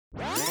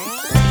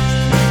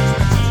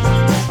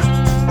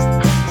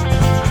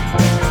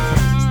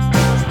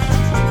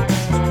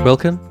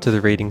Welcome to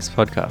the Readings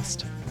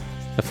Podcast,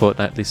 a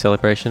fortnightly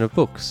celebration of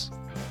books.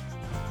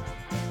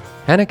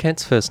 Hannah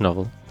Kent's first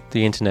novel,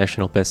 the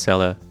international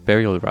bestseller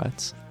Burial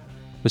Rites,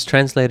 was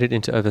translated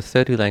into over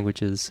 30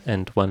 languages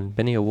and won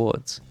many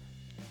awards.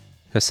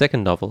 Her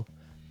second novel,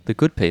 The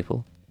Good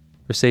People,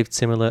 received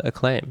similar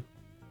acclaim.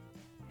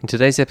 In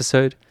today's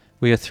episode,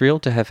 we are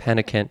thrilled to have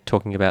Hannah Kent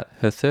talking about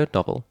her third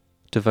novel,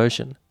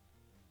 Devotion.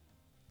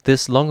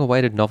 This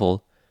long-awaited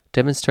novel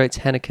demonstrates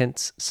Hannah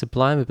Kent's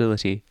sublime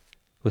ability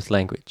with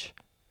language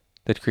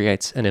that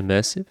creates an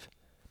immersive,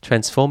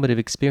 transformative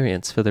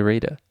experience for the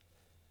reader.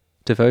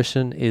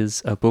 Devotion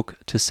is a book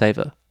to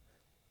savour.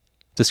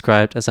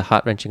 Described as a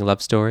heart-wrenching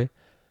love story,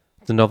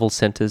 the novel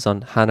centres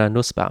on Hannah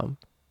Nussbaum,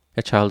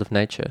 a child of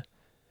nature.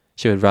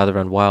 She would rather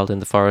run wild in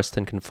the forest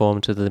than conform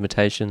to the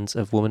limitations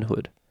of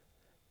womanhood.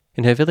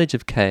 In her village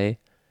of Kay,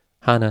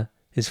 Hannah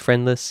is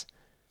friendless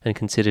and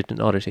considered an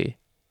oddity,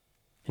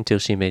 until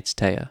she meets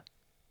Taya.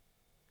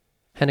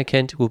 Hannah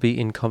Kent will be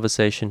in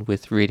conversation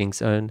with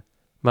Reading's own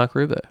Mark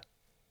Rubbo.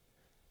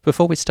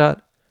 Before we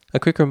start,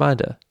 a quick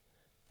reminder.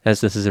 As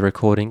this is a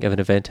recording of an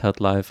event held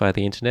live via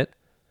the internet,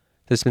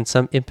 there's been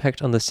some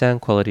impact on the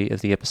sound quality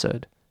of the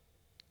episode.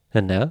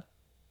 And now,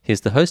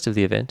 here's the host of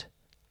the event,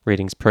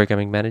 Reading's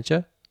programming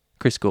manager,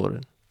 Chris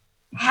Gordon.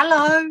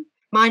 Hello,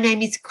 my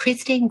name is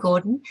Christine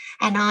Gordon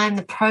and I'm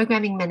the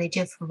programming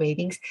manager for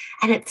Readings,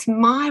 and it's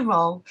my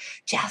role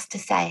just to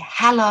say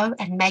hello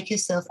and make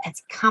yourself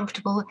as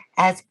comfortable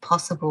as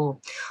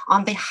possible.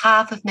 On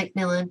behalf of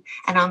Macmillan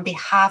and on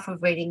behalf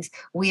of Readings,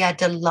 we are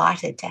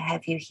delighted to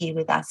have you here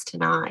with us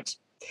tonight.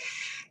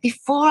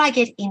 Before I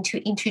get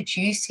into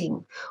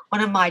introducing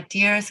one of my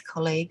dearest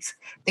colleagues,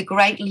 the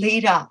great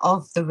leader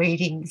of the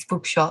Readings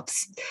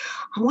bookshops,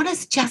 I want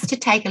us just to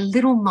take a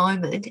little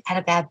moment out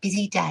of our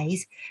busy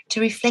days to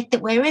reflect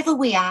that wherever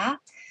we are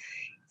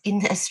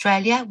in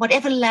Australia,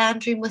 whatever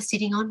lounge room we're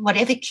sitting on,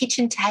 whatever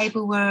kitchen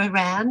table we're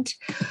around,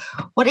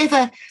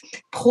 whatever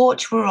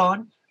porch we're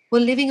on, we're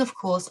living, of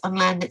course, on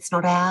land that's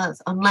not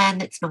ours, on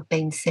land that's not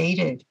been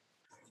ceded.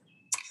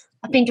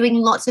 I've been doing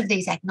lots of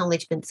these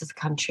acknowledgements of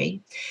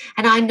country,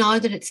 and I know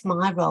that it's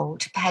my role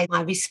to pay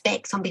my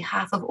respects on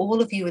behalf of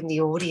all of you in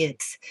the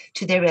audience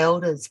to their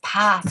elders,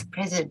 past,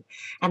 present,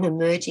 and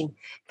emerging.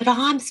 But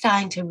I'm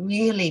starting to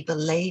really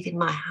believe in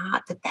my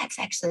heart that that's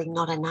actually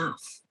not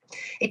enough.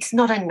 It's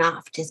not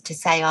enough just to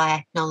say I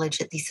acknowledge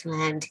that this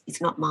land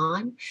is not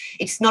mine.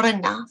 It's not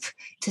enough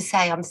to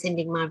say I'm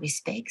sending my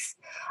respects.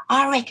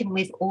 I reckon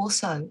we've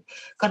also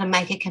got to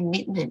make a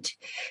commitment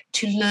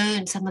to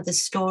learn some of the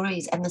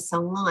stories and the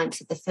songlines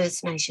that the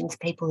First Nations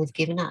people have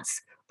given us.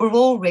 We're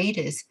all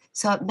readers,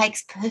 so it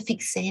makes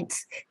perfect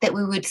sense that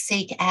we would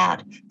seek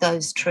out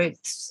those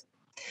truths.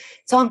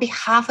 So on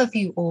behalf of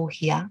you all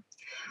here,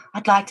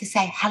 I'd like to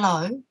say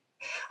hello.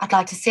 I'd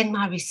like to send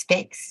my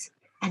respects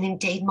and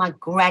indeed my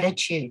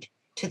gratitude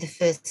to the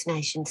First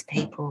Nations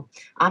people.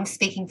 I'm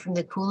speaking from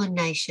the Kulin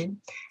Nation,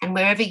 and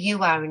wherever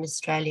you are in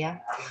Australia,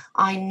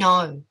 I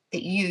know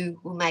that you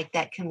will make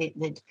that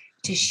commitment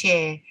to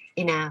share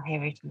in our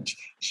heritage,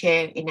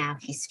 share in our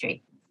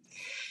history.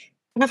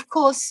 And of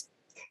course,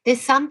 there's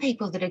some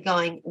people that are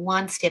going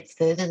one step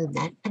further than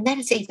that, and that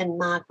is even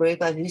Mark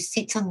Rubbo, who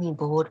sits on the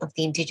board of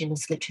the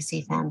Indigenous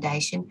Literacy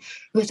Foundation,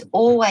 who has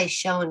always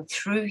shown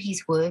through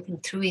his work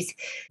and through his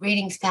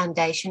Readings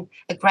Foundation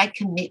a great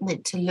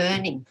commitment to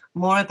learning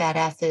more about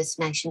our First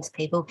Nations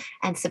people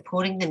and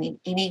supporting them in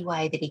any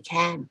way that he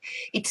can.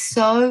 It's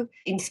so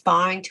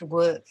inspiring to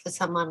work for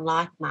someone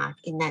like Mark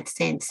in that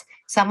sense,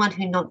 someone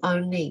who not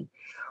only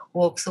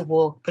walks the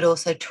walk but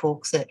also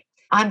talks it.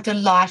 I'm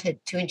delighted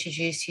to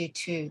introduce you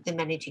to the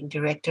Managing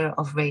Director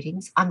of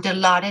Readings. I'm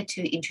delighted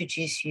to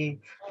introduce you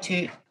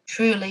to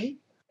truly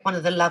one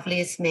of the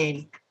loveliest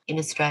men in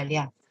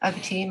Australia. Over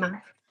to you,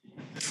 Mark.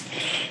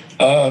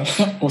 Well,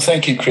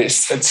 thank you,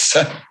 Chris. That's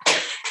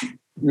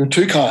you're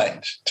too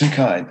kind, too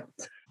kind.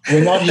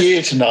 We're not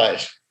here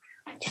tonight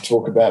to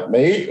talk about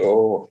me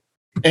or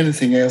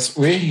anything else.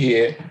 We're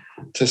here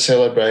to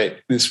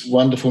celebrate this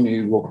wonderful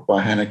new book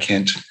by Hannah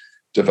Kent,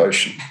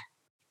 Devotion.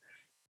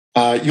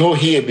 You're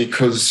here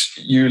because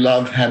you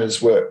love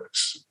Hannah's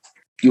works.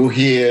 You're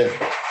here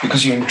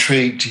because you're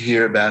intrigued to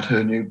hear about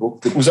her new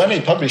book that was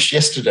only published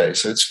yesterday,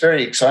 so it's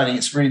very exciting.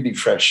 It's really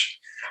fresh.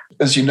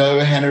 As you know,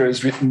 Hannah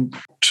has written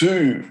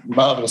two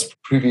marvellous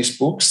previous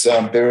books,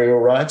 Burial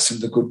Rites and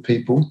The Good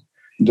People.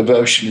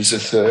 Devotion is a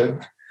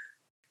third.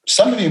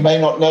 Some of you may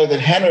not know that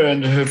Hannah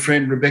and her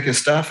friend Rebecca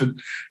Stafford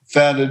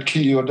founded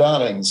Kill Your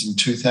Darlings in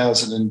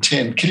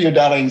 2010. Kill Your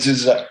Darlings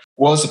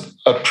was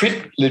a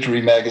print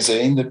literary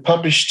magazine that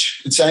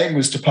published, its aim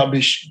was to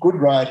publish good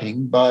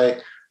writing by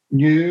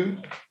new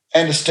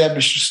and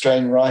established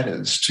Australian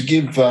writers, to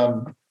give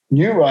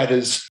new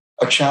writers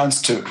a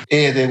chance to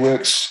air their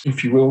works,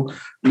 if you will,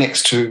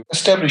 next to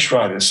established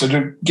writers, so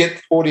to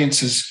get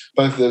audiences,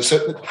 both of those.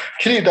 So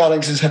Kill Your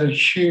Darlings has had a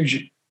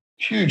huge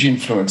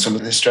influence on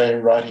the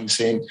Australian writing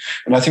scene,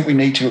 and I think we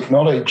need to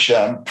acknowledge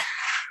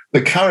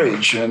the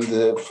courage and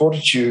the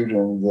fortitude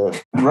and the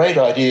great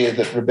idea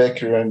that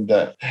Rebecca and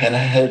Hannah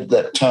had at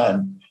that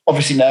time.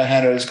 Obviously now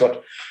Hannah has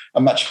got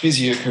a much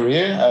busier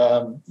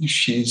career.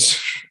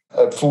 She's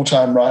a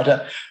full-time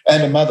writer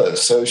and a mother,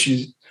 so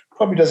she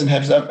probably doesn't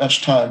have that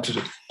much time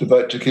to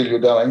devote to Kill Your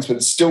Darlings, but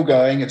it's still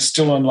going. It's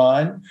still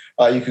online.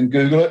 You can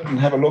Google it and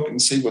have a look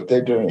and see what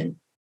they're doing.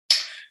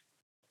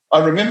 I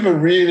remember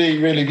really,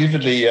 really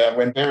vividly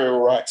when Burial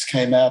Rites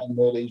came out in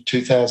early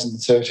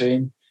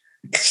 2013.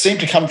 It seemed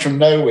to come from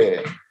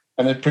nowhere,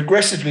 and it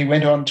progressively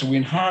went on to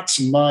win hearts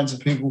and minds of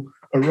people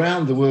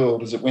around the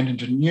world as it went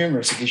into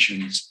numerous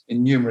editions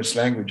in numerous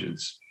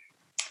languages.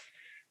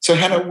 So,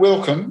 Hannah,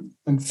 welcome,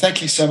 and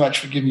thank you so much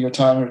for giving your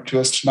time to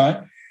us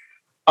tonight.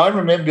 I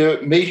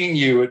remember meeting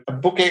you at a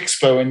book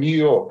expo in New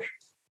York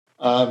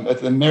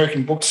at the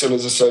American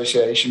Booksellers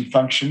Association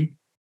function,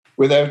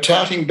 where they were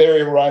touting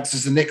Burial Rites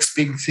as the next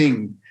big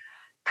thing.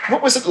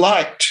 What was it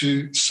like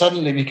to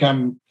suddenly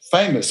become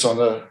famous on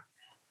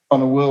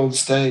a world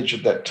stage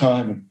at that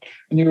time?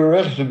 And you were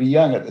relatively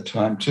young at the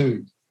time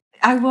too.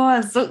 I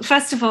was. Look,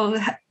 first of all,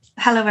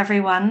 hello,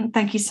 everyone.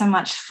 Thank you so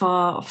much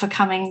for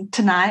coming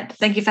tonight.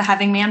 Thank you for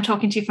having me. I'm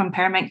talking to you from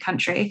Paramount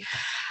Country.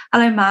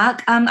 Hello,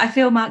 Mark. I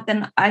feel, Mark,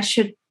 then I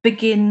should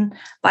begin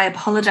by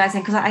apologising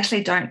because I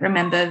actually don't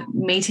remember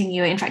meeting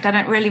you. In fact, I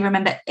don't really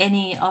remember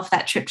any of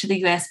that trip to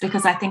the US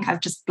because I think I've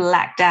just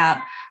blacked out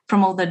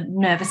from all the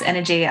nervous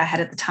energy I had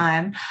at the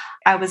time.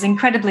 I was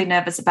incredibly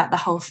nervous about the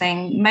whole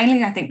thing,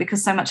 mainly I think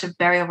because so much of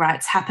Burial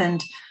Rites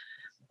happened.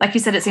 Like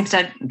you said, it seems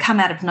to come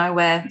out of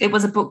nowhere. It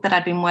was a book that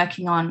I'd been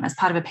working on as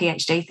part of a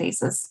PhD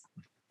thesis.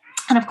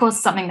 And of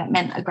course, something that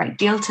meant a great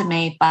deal to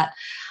me, but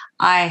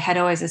I had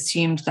always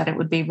assumed that it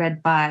would be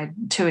read by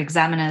two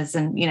examiners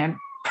and,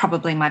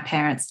 probably my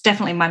parents,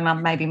 definitely my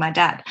mum, maybe my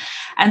dad.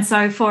 And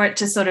so for it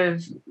to sort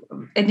of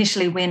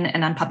initially win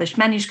an unpublished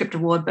manuscript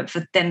award, but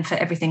for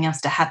everything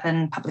else to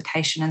happen,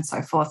 publication and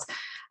so forth,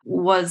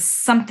 was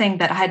something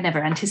that I had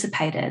never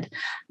anticipated,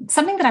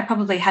 something that I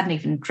probably hadn't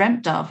even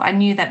dreamt of. I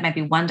knew that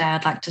maybe one day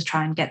I'd like to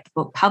try and get the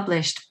book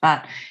published,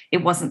 but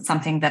it wasn't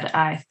something that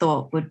I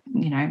thought would,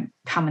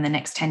 come in the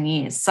next 10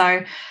 years.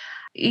 So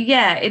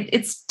yeah,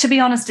 it's to be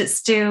honest, it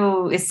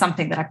still is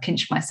something that I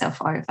pinch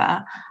myself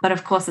over. But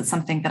of course, it's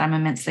something that I'm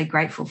immensely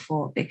grateful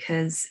for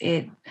because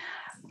it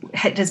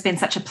has been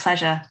such a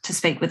pleasure to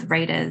speak with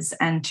readers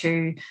and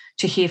to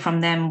hear from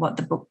them what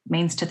the book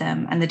means to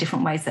them and the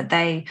different ways that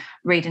they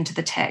read into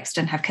the text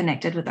and have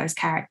connected with those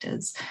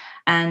characters.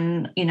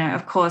 And,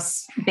 of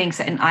course, being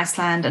set in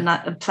Iceland,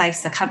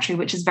 a country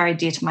which is very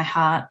dear to my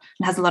heart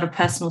and has a lot of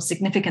personal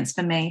significance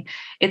for me,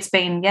 it's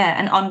been,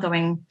 an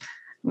ongoing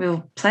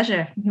real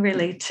pleasure,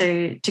 really,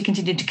 to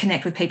continue to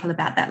connect with people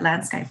about that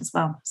landscape as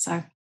well.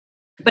 So,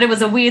 but it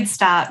was a weird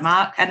start,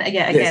 Mark. And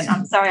again, yes.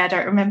 I'm sorry I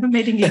don't remember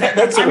meeting you. I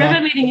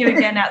remember meeting you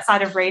again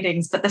outside of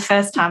readings, but the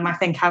first time I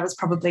think I was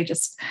probably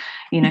just,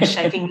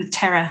 shaking with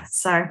terror.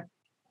 So,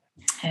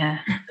 yeah.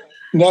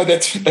 No,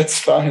 that's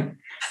fine.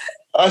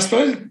 I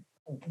suppose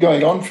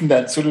going on from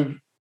that, sort of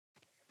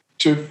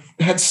to have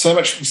had so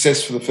much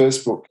success for the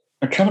first book,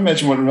 I can't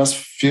imagine what it must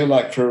feel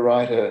like for a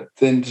writer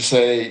then to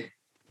say,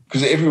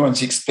 because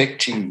everyone's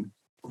expecting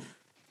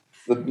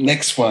the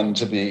next one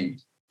to be,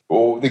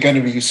 or they're going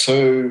to be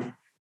so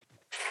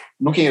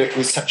looking at it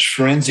with such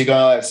forensic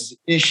eyes.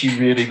 Is she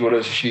really good, or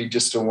is she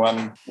just a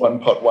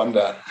one-pot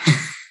wonder?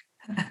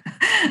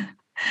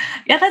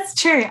 Yeah, that's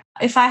true.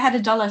 If I had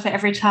 $1 for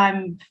every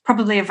time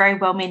probably a very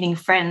well-meaning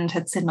friend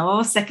had said,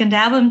 second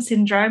album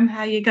syndrome, how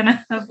are you going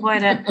to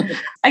avoid it?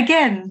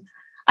 Again,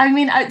 I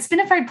mean, it's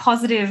been a very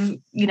positive,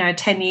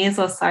 10 years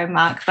or so,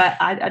 Mark, but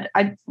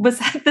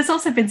there's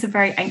also been some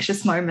very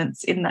anxious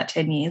moments in that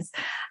 10 years.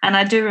 And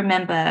I do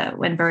remember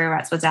when Burial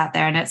Rites was out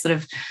there and it sort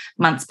of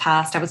months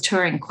passed, I was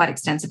touring quite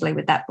extensively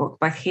with that book,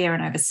 both here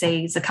and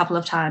overseas a couple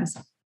of times.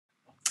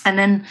 And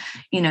then,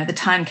 the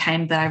time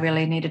came that I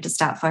really needed to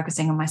start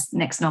focusing on my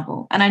next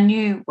novel. And I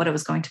knew what it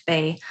was going to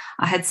be.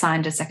 I had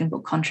signed a second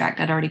book contract.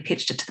 I'd already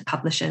pitched it to the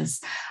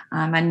publishers.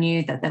 I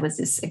knew that there was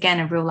this, again,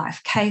 a real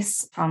life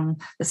case from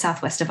the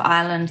southwest of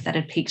Ireland that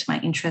had piqued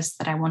my interest,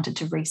 that I wanted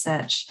to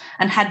research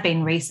and had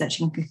been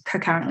researching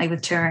concurrently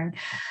with touring.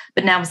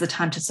 But now was the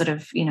time to sort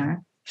of,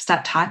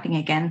 start typing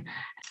again.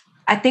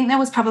 I think there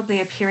was probably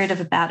a period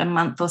of about a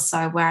month or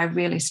so where I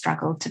really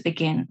struggled to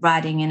begin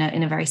writing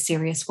in a very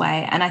serious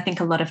way. And I think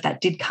a lot of that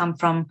did come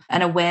from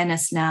an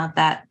awareness now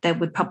that there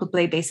would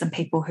probably be some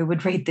people who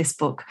would read this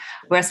book.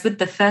 Whereas with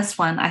the first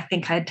one, I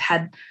think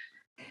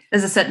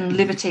there's a certain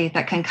liberty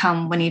that can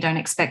come when you don't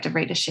expect a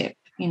readership.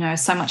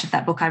 So much of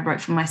that book I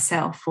wrote for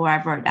myself, or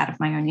I wrote out of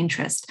my own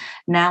interest.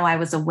 Now I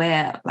was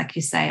aware, like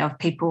you say, of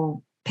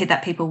people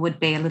would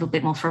be a little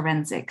bit more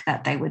forensic,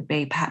 that they would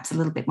be perhaps a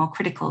little bit more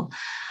critical.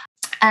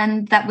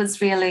 And that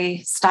was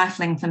really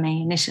stifling for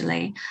me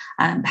initially,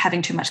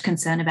 having too much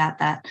concern about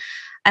that.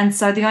 And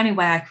so the only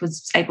way I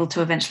was able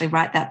to eventually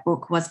write that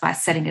book was by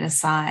setting it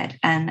aside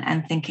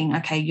and thinking,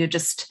 okay, you're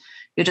just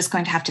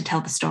going to have to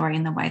tell the story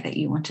in the way that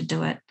you want to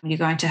do it. You're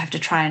going to have to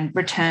try and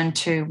return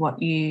to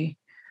what you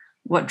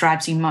what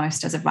drives you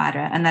most as a writer,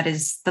 and that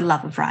is the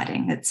love of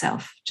writing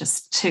itself.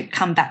 Just to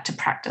come back to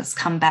practice,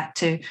 come back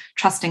to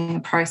trusting the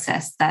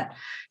process that,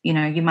 you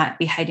know, you might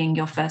be hating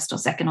your first or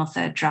second or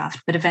third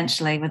draft, but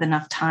eventually with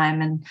enough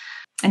time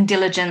and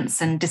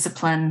diligence and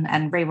discipline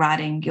and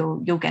rewriting,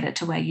 you'll get it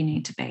to where you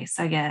need to be.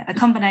 So yeah, a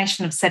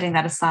combination of setting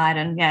that aside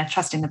and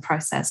trusting the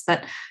process.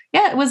 But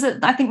yeah,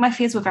 I think my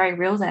fears were very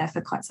real there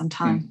for quite some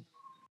time.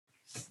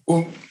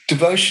 Well,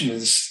 Devotion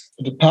is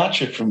a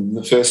departure from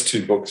the first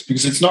two books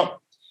because it's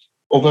not,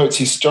 although it's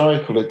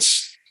historical,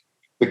 it's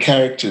the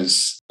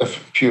characters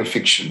of pure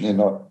fiction. They're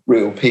not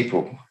real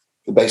people.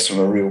 They're based on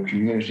a real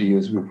community,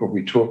 as we'll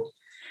probably talk.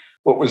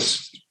 What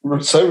was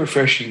so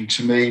refreshing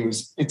to me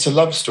was it's a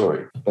love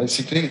story,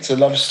 basically. It's a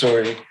love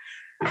story,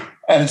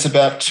 and it's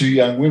about two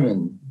young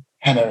women,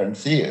 Hannah and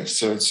Thea.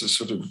 So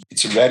it's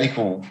a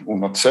radical, or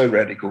not so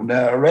radical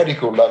now, a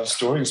radical love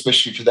story,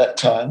 especially for that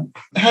time.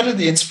 How did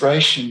the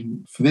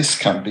inspiration for this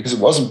come? Because it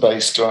wasn't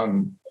based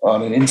on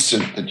an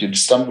incident that you'd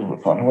stumbled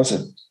upon, was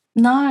it?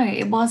 No,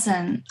 it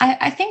wasn't.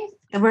 I think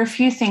there were a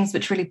few things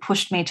which really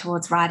pushed me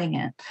towards writing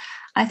it.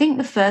 I think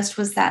the first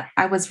was that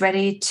I was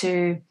ready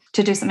to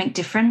do something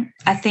different.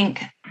 I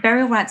think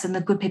Burial Rites and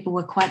The Good People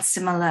were quite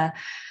similar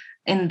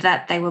in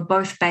that they were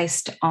both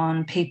based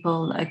on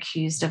people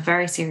accused of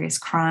very serious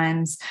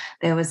crimes.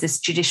 There was this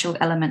judicial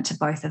element to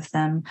both of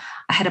them.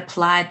 I had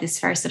applied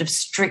this very sort of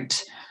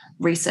strict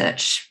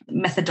research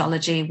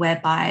methodology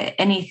whereby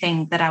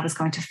anything that I was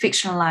going to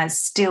fictionalize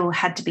still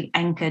had to be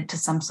anchored to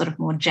some sort of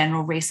more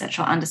general research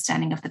or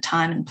understanding of the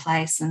time and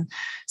place and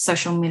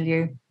social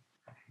milieu.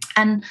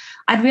 And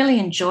I'd really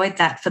enjoyed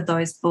that for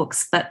those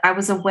books, but I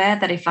was aware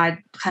that if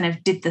I kind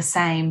of did the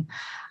same,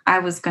 I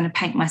was going to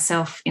paint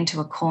myself into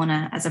a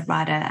corner as a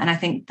writer. And I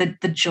think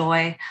the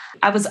joy,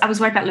 I was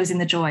worried about losing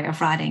the joy of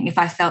writing if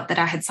I felt that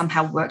I had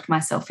somehow worked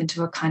myself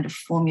into a kind of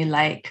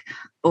formulaic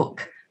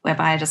book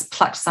whereby I just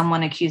plucked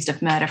someone accused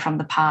of murder from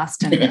the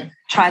past and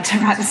tried to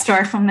write a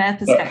story from their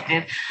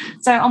perspective.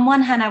 So on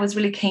one hand, I was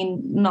really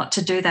keen not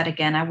to do that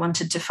again. I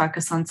wanted to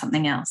focus on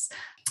something else.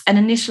 And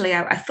initially,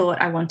 I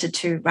thought I wanted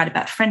to write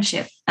about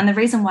friendship. And the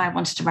reason why I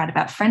wanted to write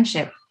about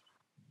friendship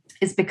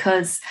is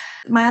because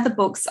my other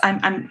books,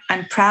 I'm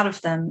proud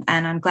of them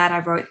and I'm glad I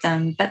wrote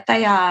them, but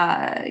they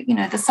are, you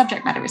know, the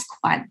subject matter is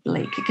quite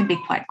bleak. It can be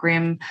quite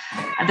grim.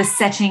 The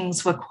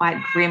settings were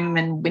quite grim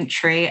and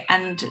wintry.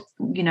 And,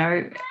 you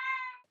know,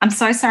 I'm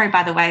so sorry,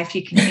 by the way, if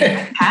you can hear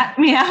my cat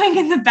meowing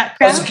in the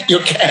background. That's your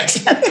cat.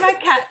 That's my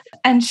cat.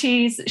 And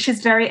she's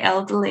very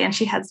elderly and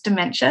she has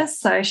dementia.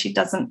 So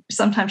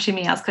sometimes she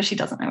meows because she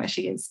doesn't know where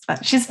she is.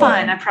 But she's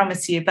fine, I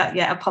promise you. But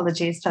yeah,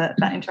 apologies for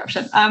that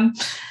interruption.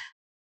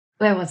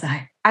 Where was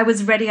I? I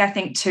was ready, I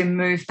think, to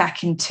move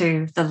back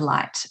into the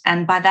light.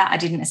 And by that, I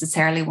didn't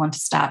necessarily want to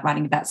start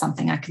writing about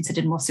something I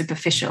considered more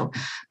superficial.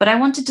 But I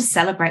wanted to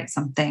celebrate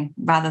something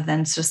rather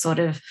than to sort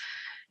of,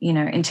 you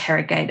know,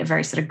 interrogate a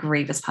very sort of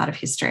grievous part of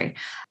history.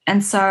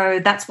 And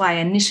so that's why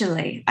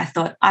initially I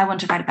thought I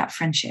want to write about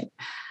friendship.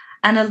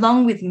 And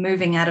along with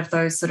moving out of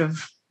those sort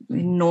of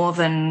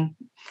northern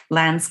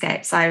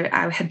landscapes,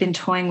 I had been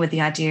toying with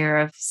the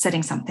idea of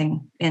setting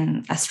something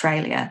in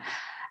Australia,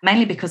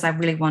 mainly because I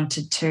really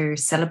wanted to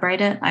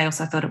celebrate it. I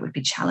also thought it would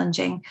be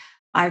challenging.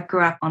 I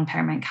grew up on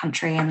Paramount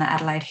Country in the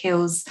Adelaide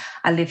Hills.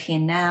 I live here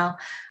now.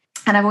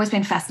 And I've always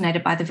been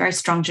fascinated by the very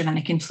strong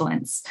Germanic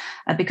influence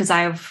because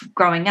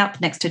growing up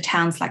next to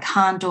towns like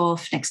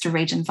Harndorf, next to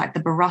regions like the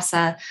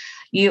Barossa,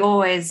 you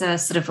always are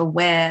sort of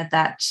aware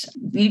that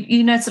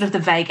you know sort of the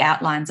vague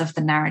outlines of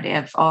the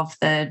narrative of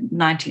the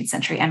 19th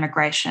century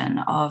emigration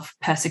of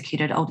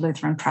persecuted old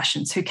Lutheran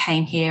Prussians who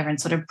came here and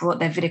sort of brought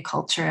their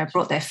viticulture,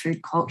 brought their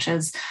food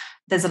cultures.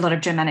 There's a lot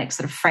of Germanic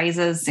sort of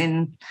phrases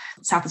in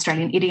South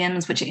Australian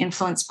idioms which are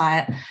influenced by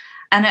it.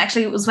 And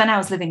actually, it was when I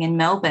was living in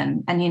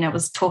Melbourne and, you know,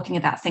 was talking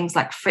about things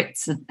like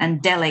Fritz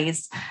and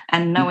delis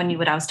and no one knew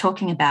what I was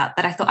talking about,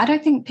 that I thought, I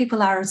don't think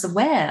people are as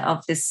aware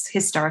of this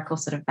historical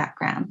sort of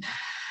background.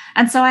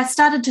 And so I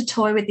started to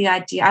toy with the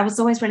idea. I was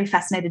always really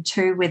fascinated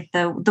too with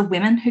the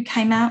women who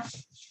came out.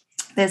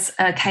 There's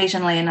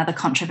occasionally another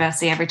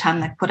controversy every time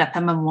they put up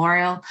a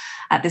memorial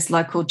at this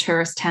local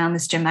tourist town,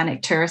 this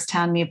Germanic tourist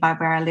town nearby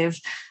where I live,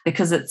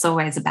 because it's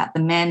always about the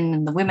men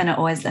and the women are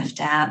always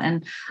left out.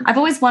 And I've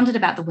always wondered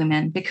about the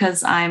women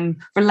because I'm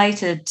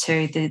related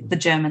to the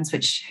Germans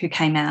who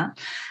came out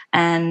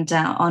and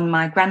on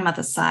my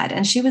grandmother's side.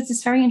 And she was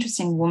this very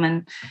interesting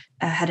woman,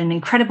 had an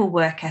incredible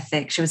work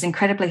ethic. She was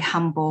incredibly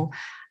humble.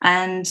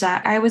 And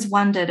I always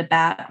wondered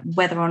about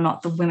whether or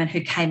not the women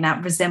who came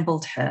out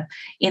resembled her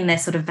in their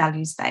sort of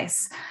values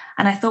base.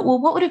 And I thought,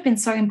 well, what would have been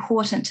so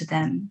important to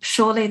them?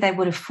 Surely they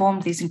would have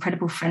formed these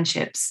incredible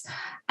friendships.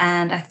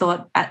 And I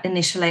thought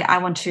initially, I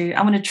want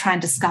to try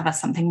and discover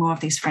something more of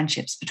these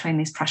friendships between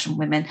these Prussian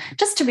women,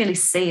 just to really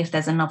see if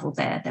there's a novel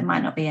there. There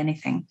might not be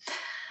anything.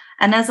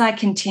 And as I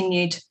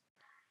continued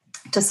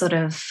to sort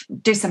of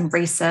do some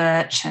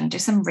research and do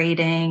some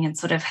reading and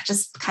sort of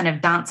just kind of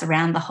dance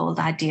around the whole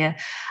idea.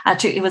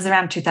 It was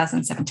around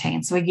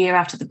 2017, so a year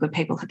after The Good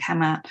People had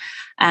come out.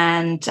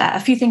 And a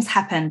few things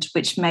happened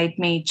which made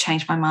me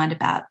change my mind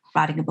about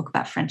writing a book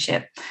about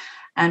friendship.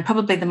 And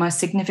probably the most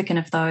significant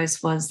of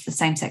those was the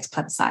same-sex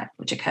plebiscite,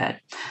 which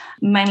occurred,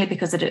 mainly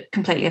because it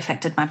completely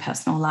affected my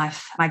personal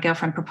life. My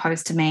girlfriend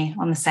proposed to me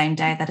on the same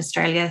day that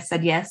Australia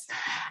said yes,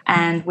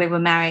 and we were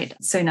married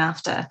soon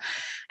after.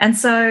 And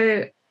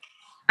so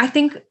I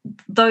think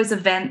those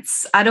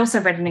events, I'd also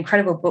read an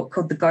incredible book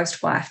called The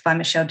Ghost Wife by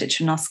Michelle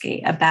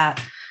Dichinowski,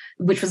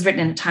 which was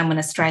written in a time when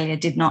Australia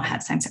did not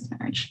have same-sex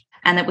marriage.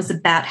 And it was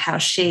about how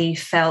she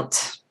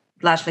felt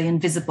largely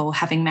invisible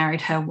having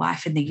married her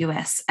wife in the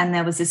US. And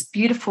there was this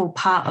beautiful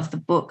part of the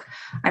book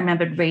I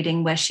remembered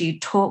reading where she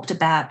talked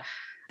about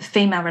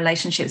female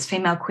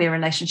queer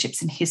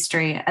relationships in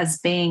history as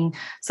being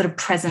sort of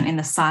present in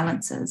the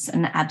silences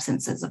and the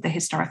absences of the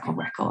historical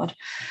record.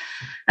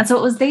 And so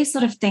it was these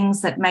sort of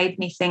things that made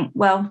me think,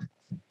 well,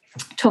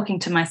 talking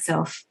to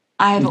myself,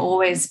 I have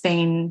always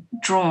been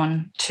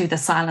drawn to the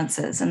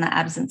silences and the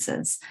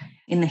absences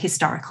in the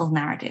historical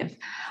narrative.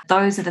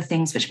 Those are the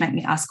things which make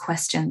me ask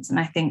questions. And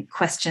I think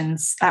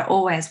questions are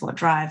always what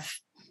drive,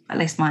 at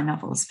least my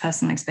novels,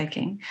 personally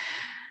speaking.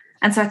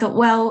 And so I thought,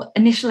 well,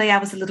 initially I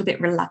was a little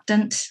bit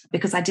reluctant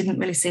because I didn't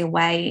really see a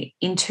way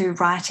into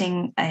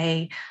writing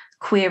a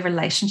queer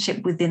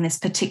relationship within this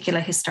particular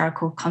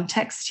historical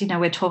context. You know,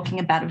 we're talking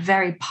about a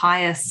very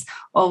pious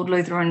old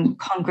Lutheran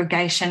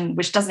congregation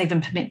which doesn't even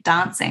permit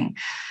dancing.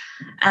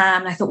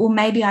 I thought, well,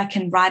 maybe I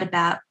can write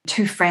about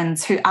two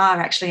friends who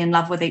are actually in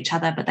love with each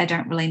other, but they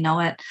don't really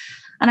know it.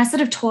 And I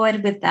sort of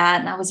toyed with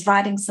that, and I was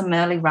writing some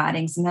early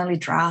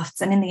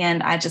drafts. And in the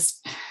end, I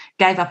just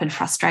gave up in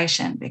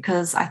frustration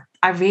because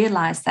I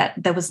realized that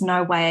there was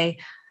no way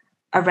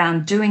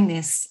around doing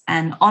this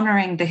and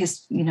honouring the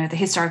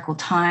historical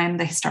time,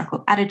 the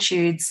historical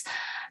attitudes,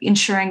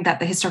 ensuring that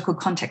the historical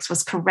context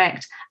was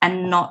correct,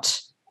 and not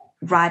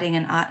writing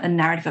a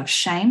narrative of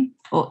shame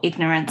or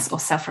ignorance or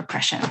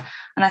self-repression.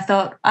 And I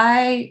thought,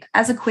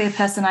 as a queer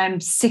person, I'm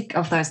sick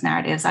of those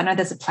narratives. I know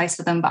there's a place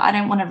for them, but I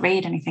don't want to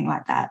read anything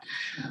like that.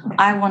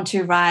 I want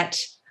to write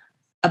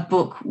a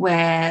book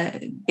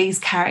where these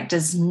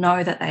characters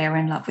know that they are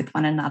in love with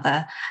one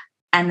another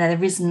and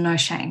there is no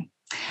shame.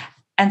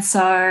 And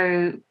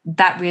so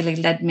that really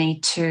led me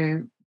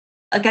to,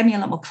 it gave me a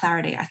lot more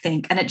clarity, I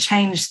think, and it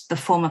changed the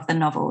form of the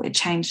novel. It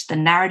changed the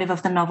narrative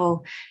of the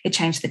novel. It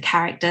changed the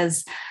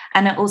characters.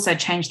 And it also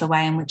changed the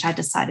way in which I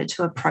decided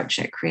to approach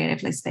it,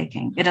 creatively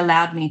speaking. It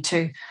allowed me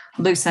to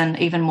loosen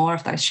even more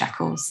of those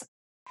shackles.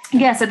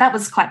 Yeah, so that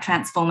was quite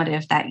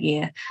transformative that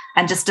year,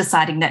 and just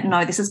deciding that,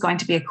 no, this is going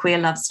to be a queer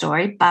love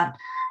story, but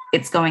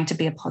it's going to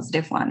be a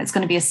positive one. It's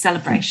going to be a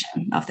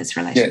celebration of this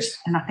relationship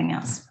and nothing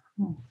else.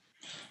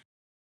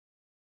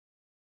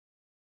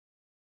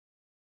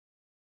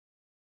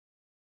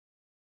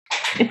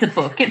 It's a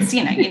book. It's,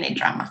 you need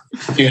drama.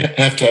 You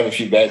have to have a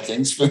few bad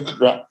things for the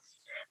drama.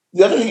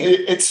 The other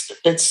thing,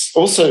 it's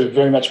also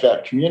very much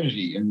about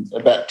community and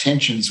about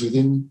tensions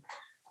within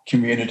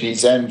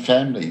communities and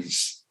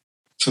families.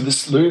 So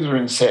this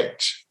Lutheran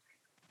sect,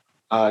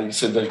 you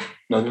said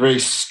they're very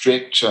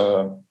strict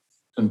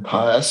and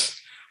pious.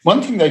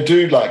 One thing they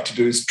do like to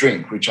do is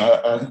drink, which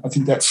I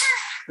think that's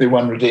their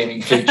one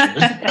redeeming feature.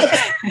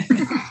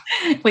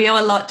 We owe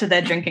a lot to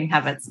their drinking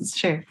habits, it's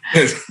true.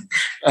 Yes.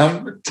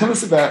 Tell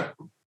us about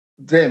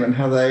them and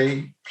how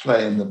they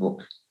play in the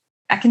book.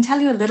 I can tell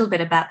you a little bit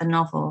about the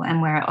novel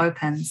and where it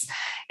opens.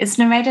 It's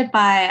narrated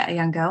by a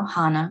young girl,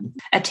 Hannah,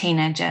 a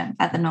teenager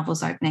at the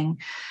novel's opening.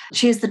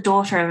 She is the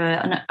daughter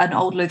of an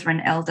old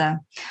Lutheran elder,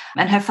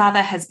 and her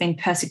father has been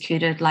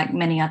persecuted, like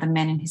many other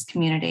men in his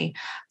community,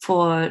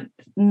 for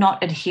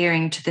not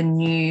adhering to the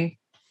new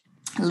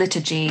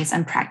liturgies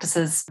and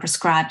practices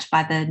prescribed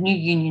by the New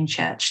Union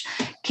Church.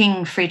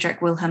 King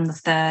Friedrich Wilhelm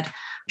III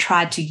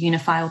tried to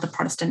unify all the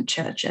Protestant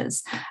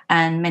churches,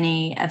 and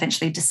many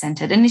eventually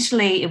dissented.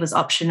 Initially, it was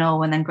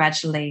optional, and then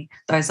gradually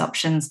those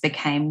options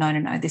became,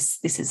 no, this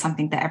is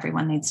something that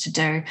everyone needs to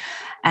do.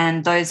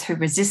 And those who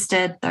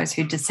resisted, those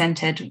who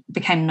dissented,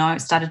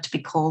 started to be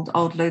called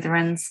Old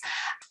Lutherans.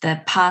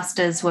 The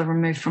pastors were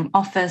removed from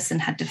office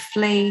and had to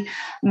flee.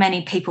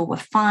 Many people were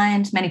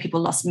fined. Many people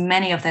lost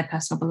many of their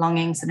personal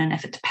belongings in an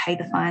effort to pay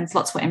the fines.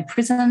 Lots were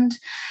imprisoned.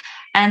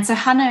 And so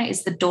Hannah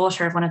is the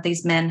daughter of one of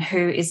these men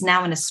who is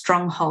now in a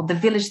stronghold. The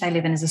village they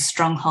live in is a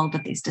stronghold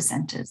of these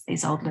dissenters,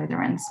 these Old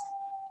Lutherans.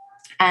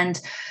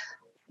 And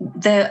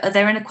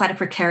they're in quite a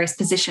precarious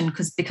position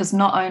because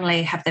not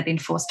only have they been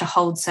forced to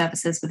hold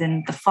services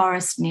within the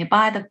forest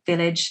nearby the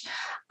village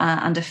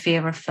under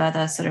fear of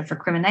further sort of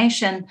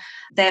recrimination,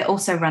 they're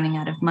also running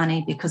out of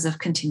money because of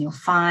continual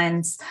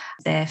fines.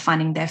 They're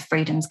finding their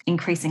freedoms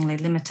increasingly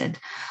limited.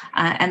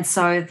 And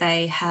so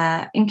they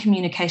are in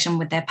communication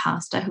with their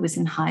pastor, who is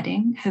in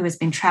hiding, who has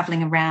been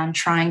travelling around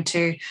trying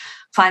to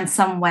find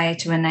some way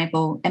to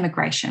enable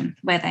emigration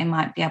where they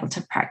might be able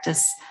to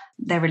practice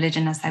their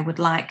religion as they would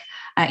like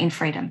in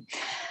freedom.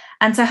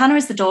 And so Hannah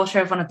is the daughter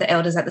of one of the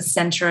elders at the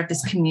centre of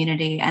this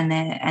community and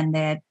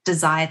their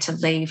desire to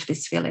leave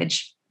this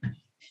village.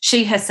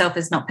 she herself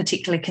is not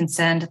particularly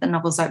concerned at the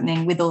novel's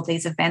opening with all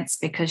these events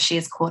because she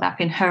is caught up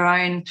in her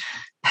own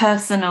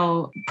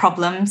personal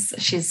problems.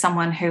 She's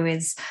someone who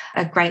is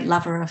a great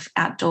lover of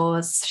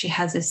outdoors. She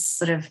has this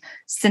sort of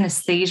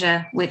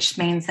synesthesia, which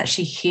means that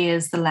she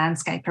hears the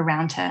landscape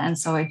around her. And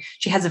so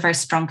she has a very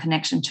strong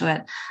connection to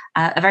it,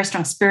 a very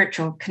strong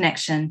spiritual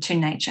connection to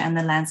nature and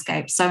the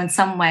landscape. So in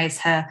some ways,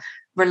 her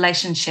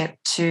relationship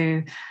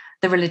to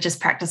the religious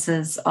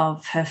practices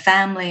of her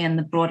family and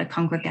the broader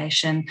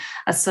congregation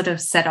are sort of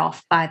set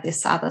off by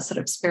this other sort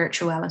of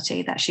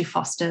spirituality that she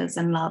fosters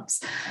and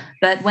loves.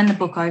 But when the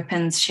book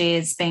opens, she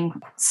is being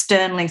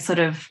sternly sort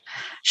of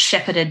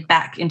shepherded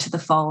back into the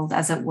fold,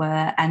 as it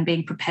were, and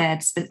being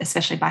prepared,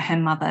 especially by her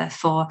mother,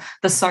 for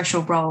the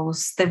social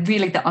roles,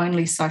 the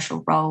only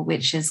social role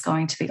which is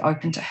going to be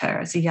open to her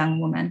as a young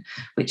woman,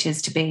 which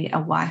is to be a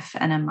wife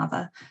and a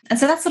mother. And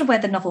so that's sort of where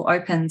the novel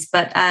opens.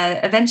 But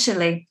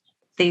eventually,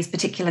 these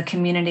particular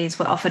communities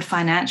were offered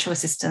financial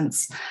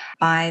assistance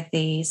by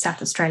the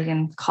South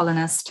Australian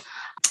colonist,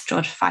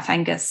 George Fife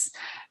Angus,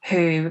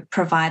 who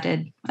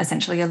provided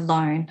essentially a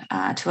loan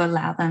to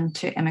allow them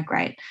to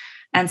emigrate.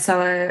 And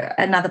so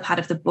another part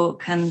of the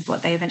book and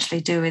what they eventually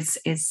do is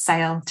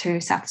sail to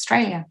South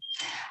Australia.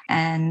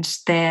 And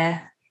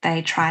there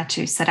they try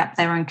to set up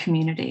their own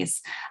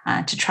communities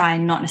to try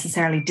and not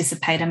necessarily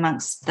dissipate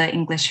amongst the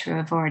English who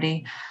have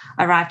already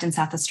arrived in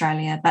South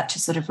Australia, but to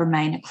sort of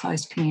remain a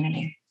closed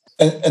community.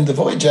 And the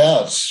voyage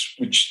out,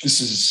 which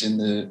this is in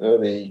the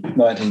early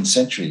 19th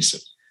century,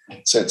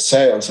 so it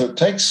sails, so it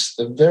takes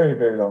a very,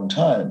 very long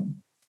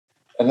time.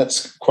 And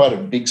that's quite a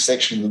big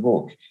section of the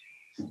book.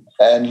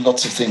 And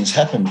lots of things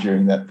happen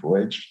during that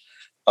voyage.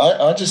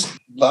 I just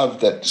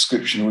loved that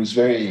description. It was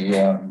very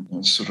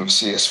sort of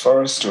C.S.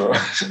 Forrester,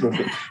 sort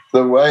of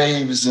the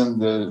waves and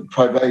the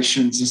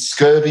privations, the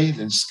scurvy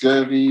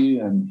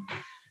and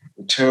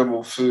the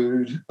terrible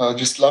food. I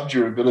just loved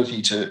your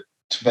ability to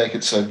make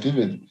it so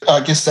vivid.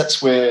 I guess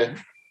that's where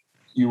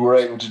you were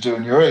able to do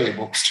in your earlier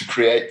books, to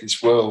create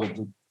this world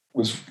that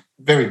was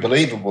very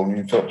believable and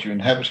you felt you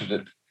inhabited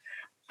it.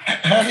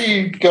 How do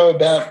you go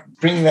about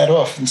bringing that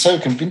off, and so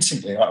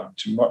convincingly,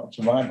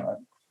 to my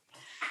mind?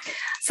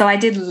 So I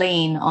did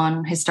lean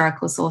on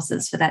historical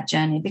sources for that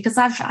journey because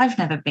I've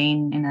never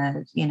been in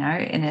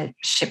a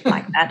ship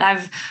like that.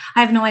 I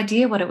have no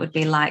idea what it would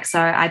be like.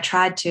 So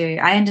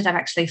I ended up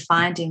actually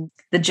finding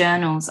the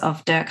journals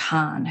of Dirk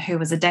Hahn, who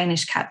was a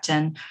Danish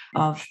captain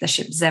of the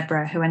ship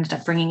Zebra, who ended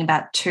up bringing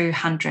about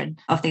 200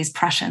 of these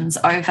Prussians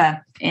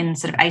over in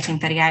sort of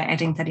 1838,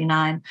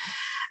 1839.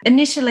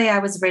 Initially, I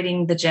was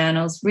reading the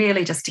journals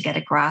really just to get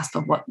a grasp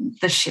of what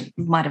the ship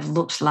might have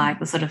looked like,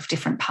 the sort of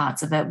different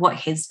parts of it, what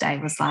his day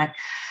was like.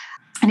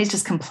 And he's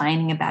just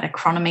complaining about a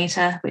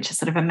chronometer, which is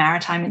sort of a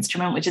maritime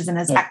instrument, which isn't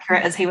as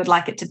accurate as he would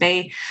like it to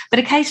be. But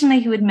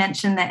occasionally he would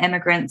mention the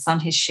emigrants on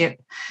his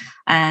ship,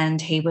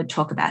 and he would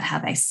talk about how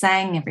they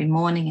sang every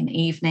morning and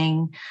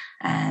evening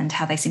and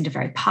how they seemed a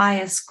very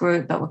pious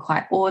group but were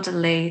quite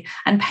orderly,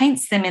 and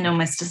paints them in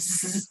almost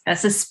a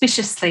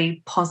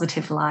suspiciously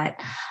positive light,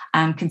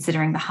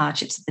 considering the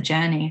hardships of the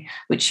journey,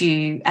 which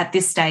you, at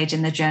this stage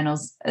in the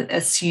journals,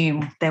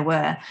 assume there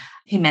were.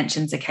 He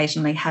mentions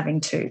occasionally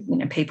having to,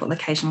 people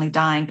occasionally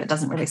dying, but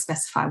doesn't really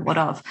specify what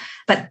of.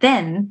 But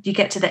then you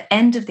get to the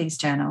end of these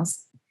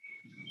journals,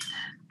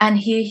 and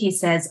here he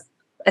says,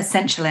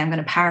 essentially, I'm going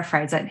to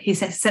paraphrase it, he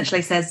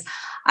essentially says,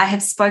 I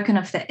have spoken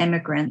of the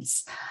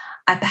emigrants.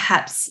 I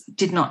perhaps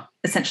did not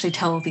essentially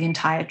tell the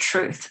entire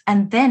truth.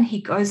 And then he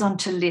goes on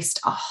to list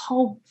a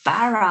whole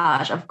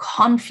barrage of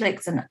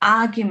conflicts and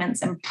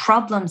arguments and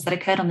problems that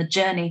occurred on the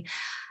journey.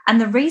 And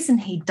the reason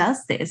he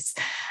does this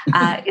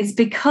is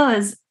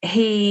because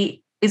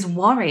he is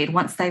worried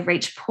once they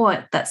reach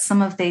port that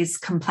some of these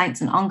complaints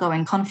and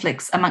ongoing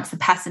conflicts amongst the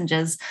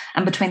passengers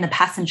and between the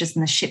passengers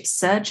and the ship's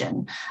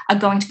surgeon are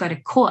going to go to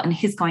court, and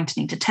he's going to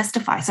need to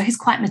testify. So he's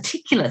quite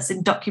meticulous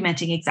in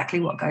documenting exactly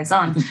what goes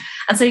on.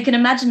 And so you can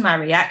imagine my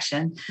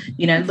reaction,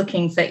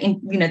 looking for,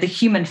 the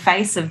human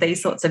face of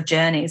these sorts of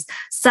journeys.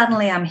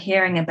 Suddenly I'm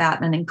hearing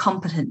about an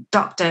incompetent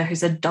doctor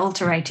who's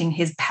adulterating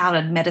his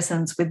powdered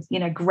medicines with,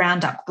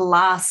 ground up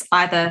glass,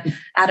 either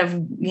out of,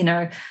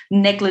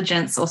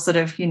 negligence or sort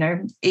of,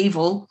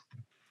 evil.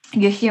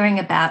 You're hearing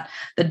about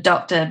the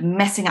doctor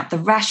messing up the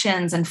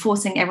rations and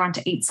forcing everyone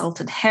to eat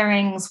salted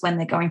herrings when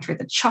they're going through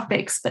the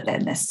tropics, but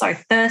then they're so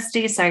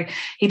thirsty. So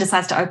he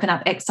decides to open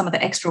up some of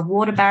the extra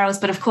water barrels.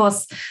 But of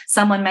course,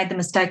 someone made the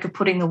mistake of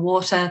putting the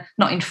water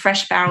not in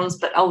fresh barrels,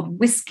 but old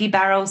whiskey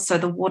barrels. So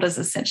the water's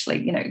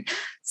essentially,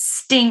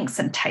 stinks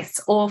and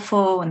tastes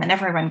awful, and then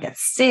everyone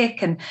gets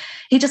sick. And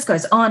he just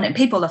goes on, and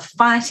people are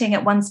fighting.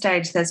 At one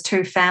stage, there's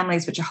two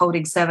families which are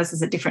holding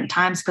services at different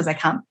times because they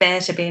can't bear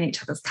to be in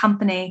each other's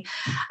company.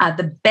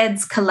 The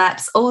beds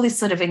collapse, all this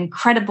sort of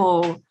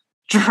incredible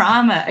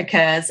drama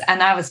occurs.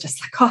 And I was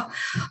just like, oh,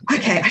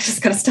 okay, I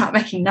just got to start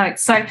making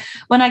notes. So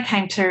when I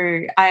came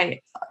to, I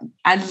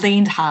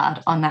leaned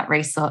hard on that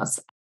resource.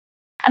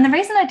 And the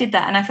reason I did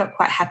that, and I felt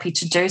quite happy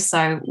to do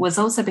so, was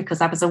also because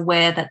I was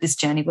aware that this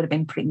journey would have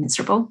been pretty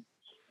miserable.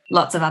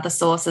 lots of other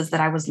sources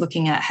that I was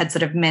looking at had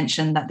sort of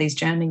mentioned that these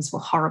journeys were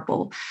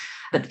horrible,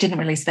 but didn't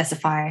really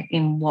specify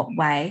in what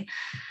way.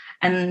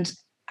 And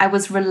I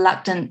was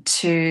reluctant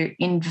to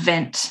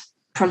invent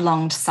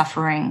prolonged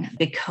suffering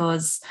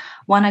because,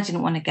 one, I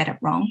didn't want to get it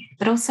wrong,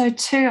 but also,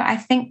 two, I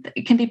think that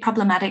it can be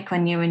problematic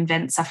when you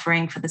invent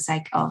suffering for the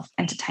sake of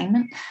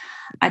entertainment.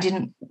 I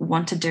didn't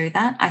want to do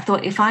that. I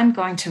thought, if I'm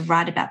going to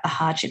write about the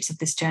hardships of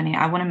this journey,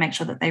 I want to make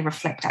sure that they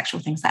reflect actual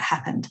things that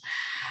happened.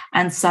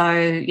 And so,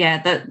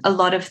 yeah, a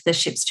lot of the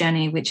ship's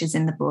journey, which is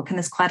in the book, and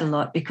there's quite a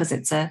lot because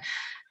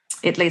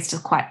it leads to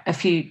quite a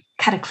few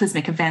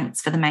cataclysmic events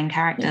for the main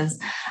characters.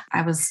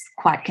 I was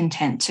quite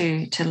content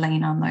to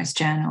lean on those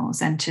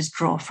journals and to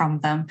draw from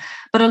them.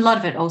 But a lot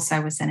of it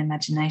also was an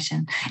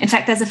imagination. In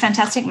fact, there's a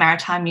fantastic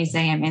maritime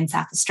museum in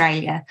South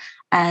Australia.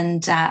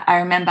 And I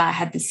remember I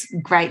had this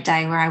great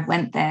day where I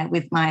went there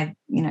with my,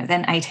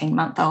 then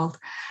 18-month-old.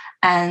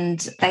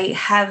 And they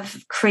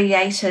have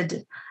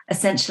created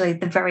essentially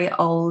the very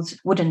old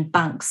wooden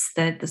bunks,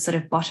 the sort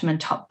of bottom and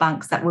top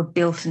bunks that were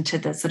built into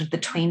the sort of the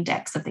tween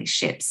decks of these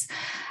ships.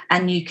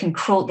 And you can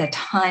crawl, they're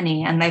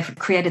tiny, and they've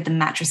created the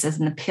mattresses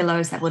and the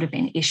pillows that would have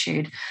been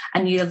issued.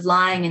 And you're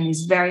lying in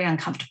these very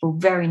uncomfortable,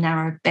 very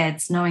narrow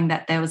beds, knowing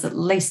that there was at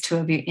least two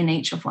of you in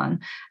each of one.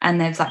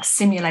 And they've like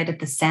simulated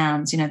the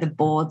sounds, the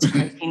boards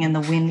creaking and the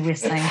wind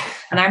whistling.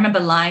 And I remember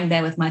lying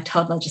there with my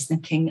toddler just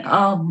thinking,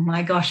 oh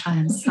my gosh, I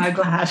am so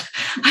glad.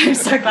 I am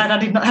so glad I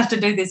did not have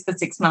to do this for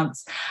 6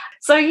 months.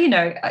 So,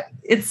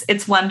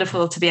 it's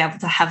wonderful to be able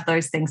to have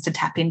those things to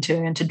tap into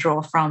and to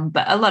draw from.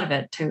 But a lot of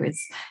it too is,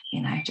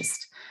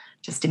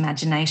 just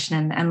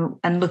imagination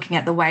and looking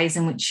at the ways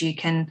in which you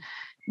can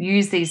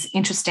use these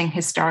interesting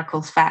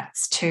historical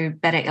facts to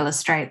better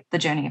illustrate the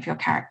journey of your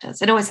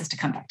characters. It always has to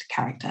come back to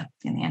character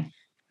in the end.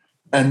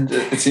 And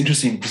it's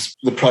interesting because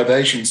the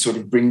privations sort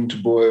of bring to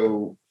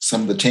boil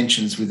some of the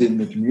tensions within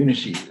the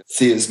community.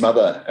 Thea's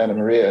mother, Anna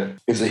Maria,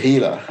 is a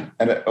healer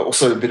and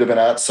also a bit of an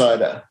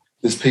outsider.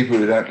 There's people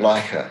who don't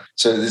like her.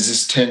 So there's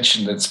this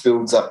tension that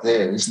builds up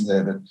there, isn't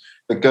there,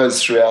 that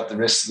goes throughout the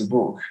rest of the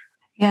book.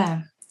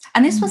 Yeah.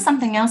 And this was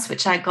something else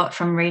which I got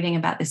from reading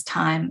about this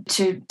time.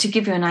 To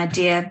give you an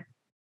idea,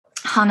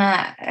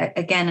 Hannah,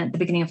 again, at the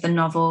beginning of the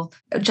novel,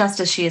 just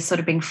as she is sort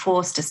of being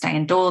forced to stay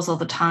indoors all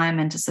the time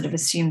and to sort of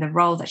assume the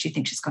role that she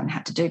thinks she's going to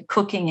have to do,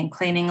 cooking and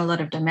cleaning, a lot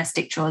of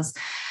domestic chores,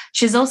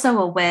 she's also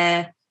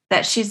aware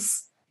that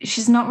she's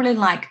not really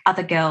like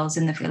other girls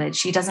in the village.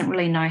 She doesn't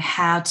really know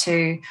how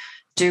to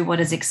do what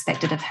is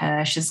expected of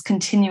her. She's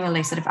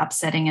continually sort of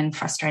upsetting and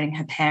frustrating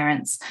her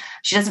parents.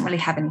 She doesn't really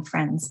have any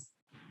friends.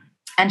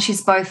 And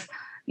she's both,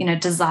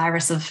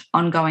 desirous of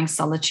ongoing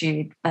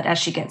solitude, but as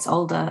she gets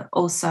older,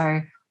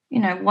 also,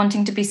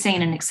 wanting to be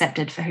seen and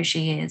accepted for who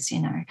she is,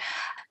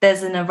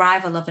 There's an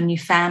arrival of a new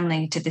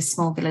family to this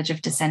small village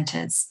of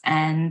dissenters,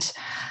 and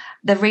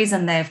the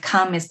reason they've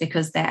come is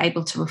because they're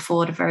able to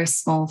afford a very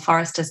small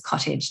forester's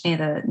cottage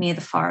near the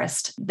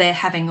forest. They're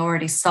having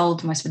already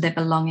sold most of their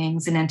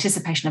belongings in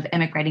anticipation of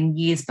emigrating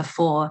years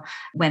before,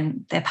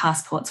 when their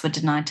passports were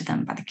denied to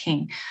them by the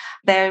king.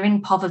 They're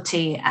in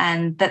poverty,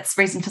 and that's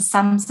reason for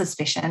some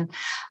suspicion.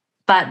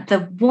 But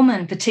the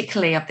woman,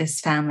 particularly of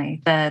this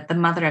family, the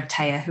mother of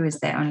Taya, who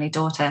is their only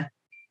daughter,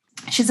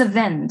 she's a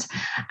Vend,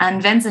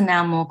 and Vends are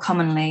now more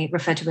commonly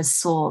referred to as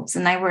Sorbs,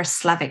 and they were a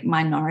Slavic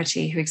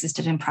minority who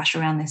existed in Prussia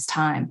around this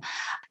time.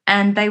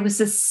 And they were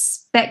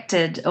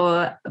suspected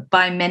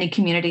by many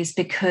communities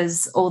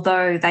because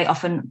although they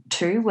often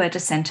too were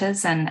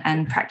dissenters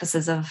and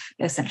practices of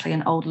essentially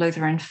an old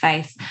Lutheran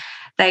faith,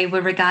 they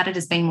were regarded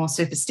as being more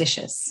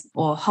superstitious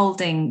or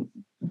holding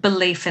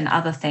belief in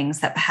other things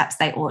that perhaps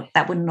that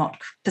were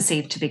not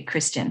perceived to be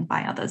Christian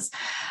by others.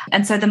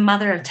 And so the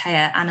mother of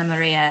Taya, Anna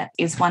Maria,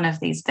 is one of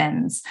these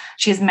Vends.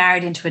 She is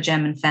married into a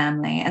German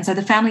family. And so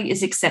the family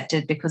is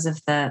accepted because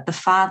of the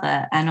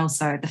father and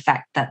also the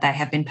fact that they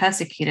have been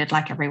persecuted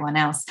like everyone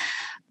else.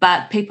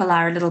 But people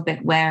are a little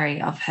bit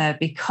wary of her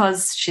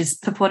because she's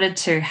purported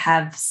to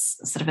have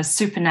sort of a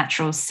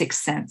supernatural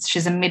sixth sense.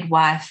 She's a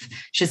midwife.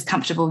 She's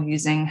comfortable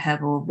using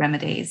herbal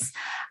remedies.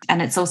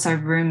 And it's also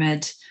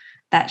rumoured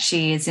that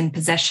she is in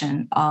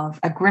possession of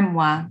a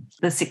grimoire,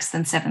 the 6th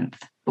and 7th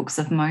books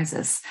of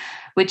Moses,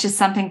 which is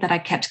something that I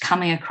kept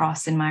coming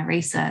across in my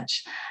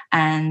research,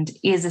 and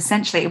is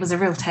essentially, it was a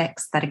real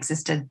text that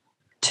existed,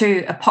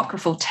 two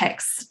apocryphal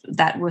texts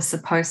that were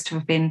supposed to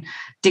have been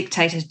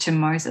dictated to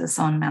Moses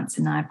on Mount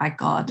Sinai by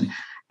God.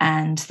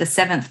 And the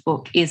 7th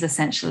book is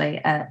essentially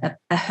a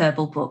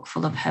herbal book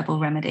full of herbal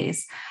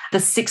remedies. The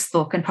 6th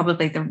book, and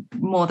probably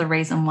the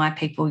reason why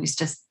people used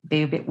to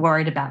be a bit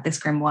worried about this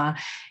grimoire,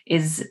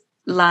 is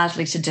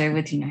largely to do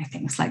with,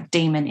 things like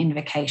demon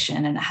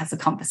invocation, and it has a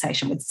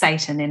conversation with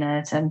Satan in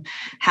it, and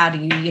how do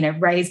you,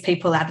 raise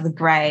people out of the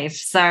grave.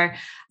 So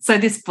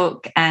this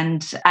book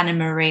and Anna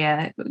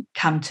Maria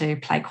come to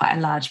play quite a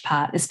large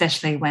part,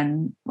 especially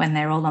when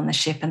they're all on the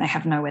ship and they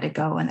have nowhere to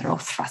go and they're all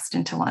thrust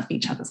into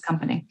each other's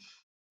company.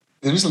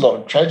 There is a lot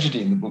of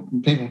tragedy in the book,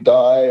 and people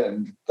die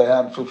and they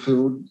aren't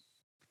fulfilled.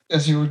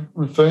 As you were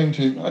referring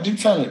to, I did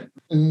find it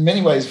in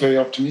many ways very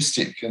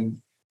optimistic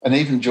and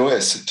even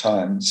joyous at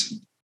times.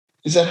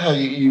 Is that how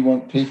you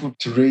want people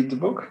to read the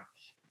book?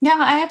 Yeah,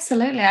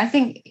 absolutely. I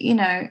think,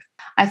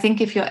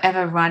 if you're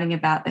ever writing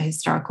about the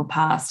historical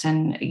past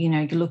and,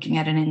 you're looking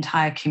at an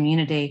entire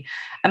community,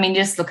 I mean,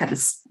 just look at the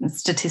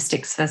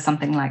statistics for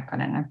something like, I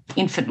don't know,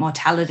 infant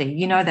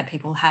mortality. That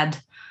people had,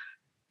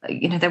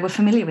 they were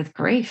familiar with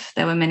grief.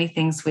 There were many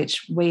things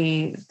which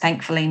we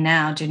thankfully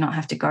now do not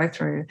have to go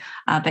through.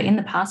 But in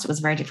the past, it was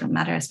a very different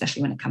matter,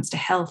 especially when it comes to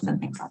health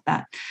and things like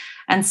that.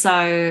 And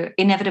so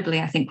inevitably,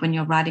 I think when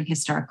you're writing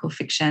historical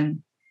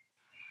fiction,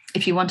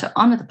 if you want to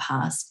honour the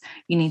past,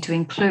 you need to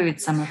include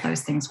some of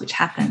those things which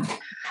happened.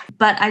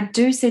 But I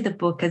do see the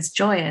book as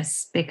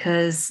joyous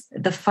because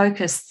the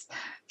focus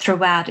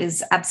throughout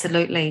is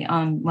absolutely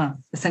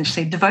on,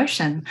 essentially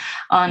devotion,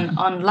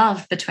 on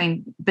love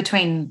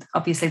between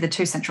obviously the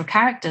two central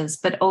characters,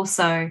 but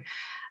also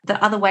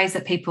the other ways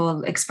that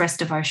people express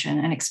devotion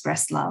and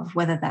express love,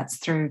 whether that's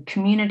through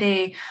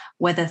community,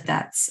 whether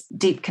that's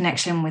deep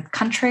connection with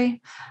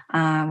country,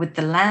 with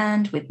the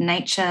land, with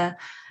nature,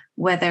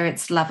 whether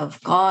it's love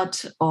of God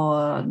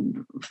or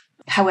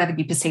however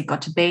you perceive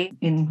God to be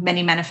in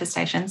many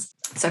manifestations.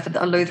 So for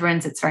the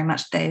Lutherans, it's very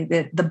much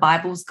the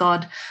Bible's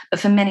God. But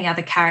for many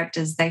other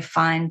characters, they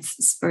find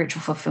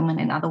spiritual fulfillment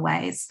in other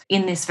ways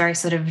in this very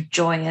sort of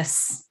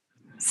joyous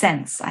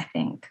sense, I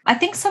think. I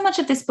think so much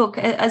of this book,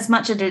 as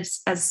much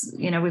as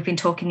we've been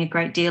talking a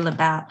great deal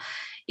about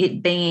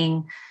it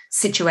being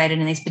situated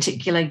in these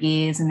particular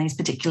years and these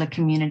particular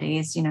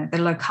communities, the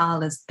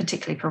locale is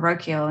particularly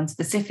parochial and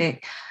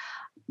specific.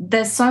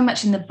 There's so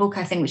much in the book,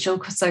 I think, which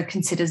also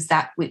considers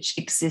that which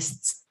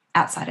exists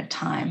outside of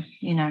time,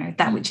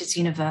 that which is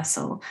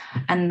universal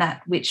and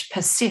that which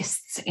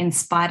persists in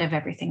spite of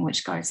everything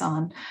which goes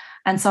on.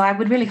 And so I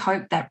would really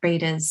hope that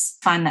readers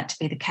find that to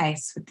be the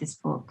case with this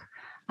book.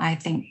 I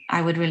think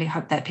I would really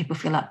hope that people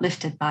feel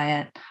uplifted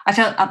by it. I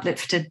felt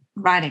uplifted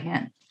writing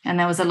it. And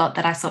there was a lot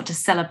that I sought to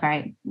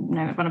celebrate,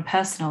 on a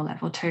personal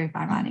level too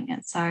by writing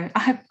it. So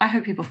I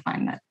hope people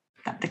find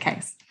that the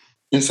case.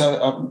 Yes,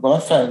 I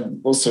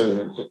found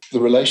also the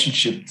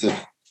relationship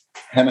that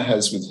Hannah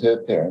has with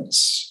her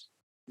parents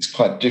is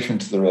quite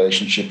different to the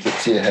relationship that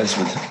Thea has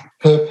with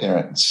her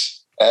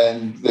parents.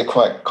 And they're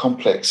quite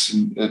complex.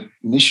 And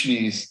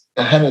initially,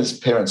 Hannah's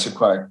parents are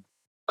quite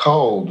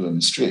cold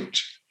and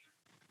strict.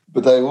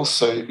 But they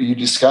also, you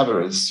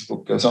discover as the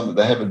book goes on, that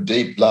they have a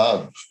deep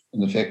love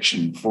and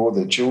affection for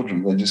their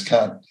children. They just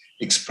can't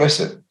express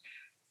it.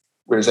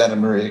 Whereas Anna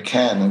Maria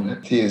can,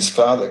 and Thea's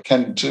father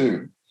can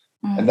too.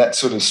 And that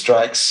sort of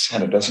strikes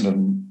Hannah, doesn't it,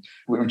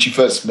 when she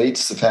first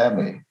meets the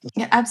family?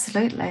 Yeah,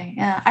 absolutely.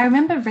 Yeah, I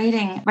remember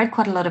read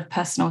quite a lot of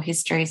personal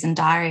histories and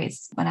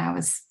diaries when I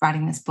was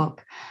writing this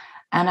book.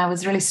 And I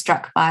was really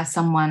struck by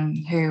someone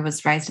who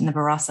was raised in the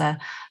Barossa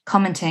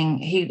commenting,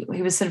 he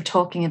was sort of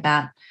talking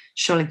about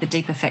surely the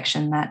deep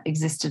affection that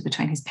existed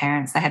between his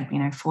parents. They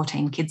had,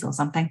 14 kids or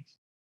something.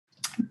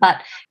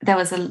 But there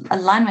was a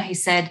line where he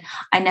said,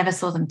 I never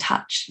saw them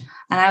touch.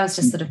 And I was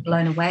just sort of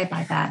blown away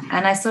by that.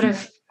 And I sort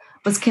of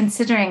was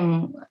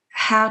considering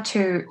how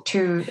to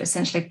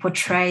essentially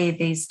portray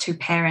these two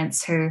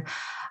parents who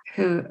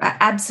are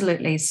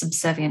absolutely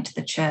subservient to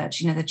the church.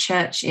 The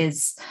church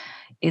is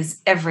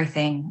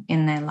everything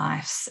in their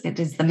lives. It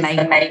is the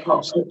main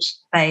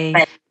they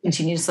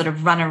continue to sort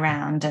of run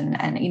around and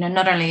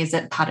not only is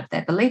it part of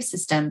their belief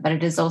system, but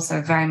it is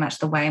also very much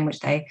the way in which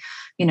they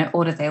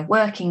order their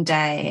working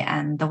day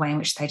and the way in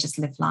which they just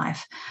live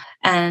life.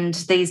 And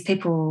these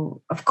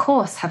people, of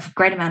course, have a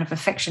great amount of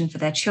affection for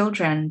their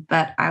children,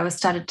 but I was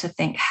started to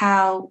think,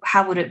 how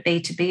would it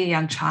be to be a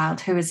young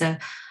child who is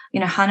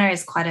Hannah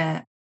is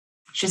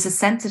she's a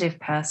sensitive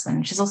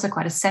person. She's also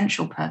quite a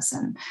sensual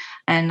person.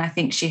 And I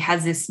think she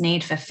has this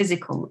need for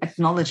physical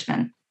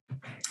acknowledgement,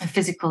 a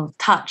physical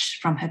touch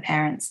from her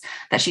parents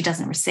that she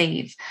doesn't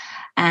receive.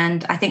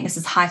 And I think this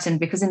is heightened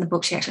because in the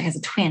book she actually has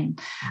a twin,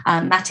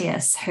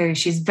 Matthias, who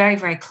she's very,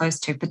 very close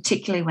to,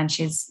 particularly when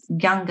she's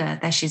younger,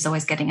 that she's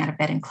always getting out of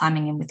bed and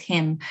climbing in with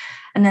him.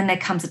 And then there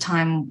comes a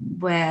time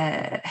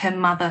where her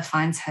mother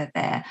finds her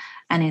there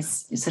and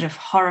is sort of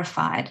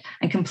horrified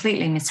and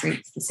completely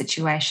misreads the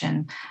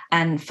situation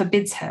and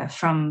forbids her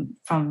from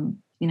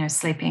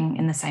sleeping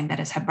in the same bed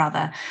as her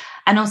brother.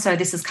 And also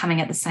this is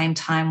coming at the same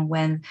time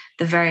when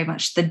very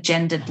much the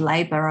gendered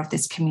labour of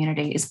this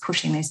community is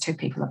pushing these two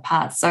people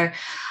apart. So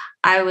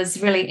I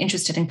was really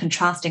interested in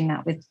contrasting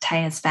that with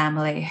Taya's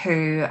family,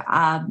 who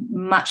are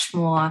much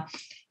more,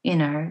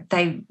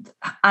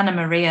 Anna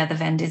Maria, the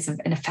vend, is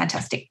a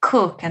fantastic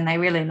cook and they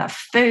really love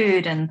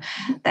food, and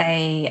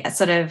they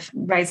sort of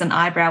raise an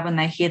eyebrow when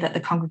they hear that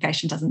the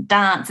congregation doesn't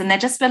dance, and they're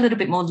just a little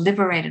bit more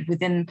liberated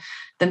within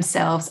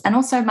themselves and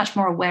also much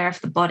more aware of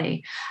the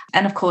body.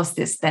 And of course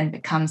this then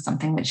becomes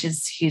something which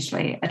is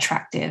hugely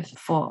attractive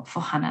for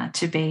Hannah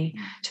to be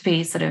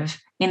sort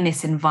of in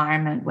this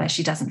environment where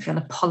she doesn't feel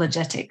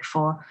apologetic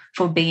for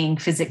being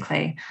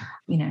physically,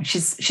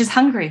 she's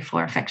hungry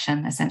for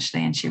affection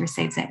essentially, and she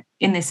receives it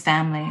in this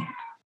family.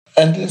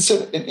 And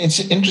it's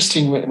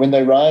interesting when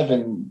they arrive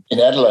in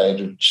Adelaide,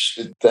 which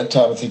at that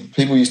time I think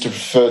people used to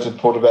refer to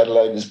Port of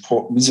Adelaide as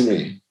Port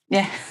Misery.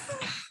 Yeah.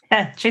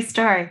 Yeah, true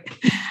story.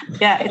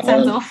 Yeah, it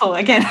sounds awful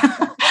again.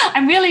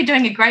 I'm really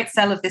doing a great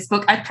sell of this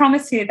book. I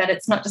promise you that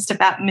it's not just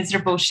about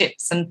miserable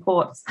ships and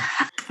ports.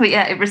 But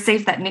yeah, it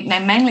received that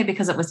nickname mainly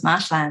because it was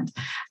marshland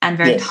and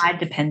very tide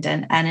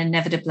dependent. And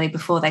inevitably,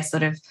 before they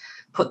sort of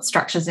put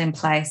structures in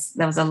place,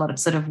 there was a lot of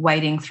sort of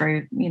wading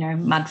through,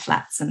 mud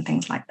flats and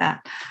things like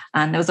that.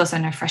 And there was also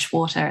no fresh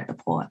water at the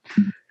port.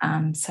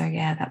 So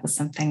yeah, that was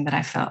something that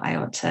I felt I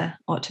ought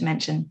to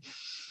mention.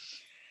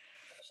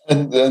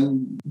 And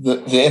then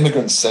the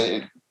immigrants,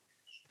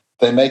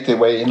 they make their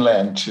way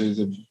inland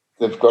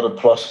they've got a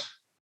plot,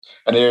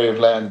 an area of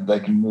land that they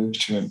can move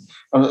to.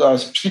 And I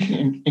was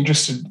particularly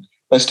interested,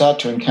 they start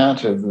to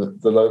encounter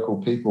the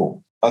local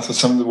people. I thought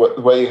some of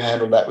the way you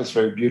handled that was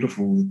very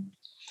beautiful and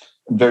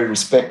very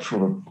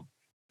respectful.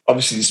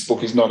 Obviously, this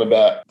book is not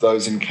about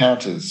those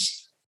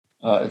encounters.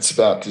 It's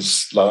about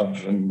this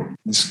love and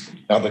this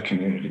other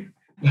community.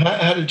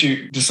 How did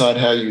you decide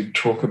how you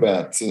talk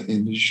about the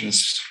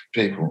Indigenous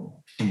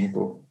people in the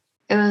book?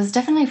 It was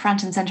definitely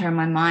front and centre in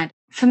my mind.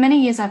 For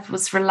many years, I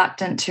was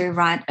reluctant to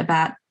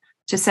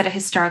set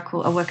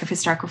a work of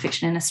historical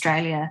fiction in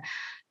Australia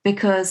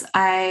because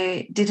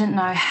I didn't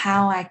know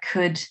how I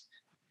could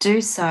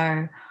do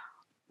so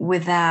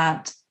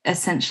without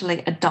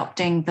essentially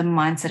adopting the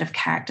mindset of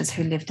characters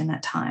who lived in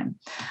that time.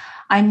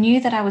 I knew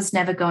that I was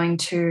never going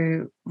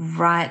to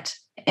write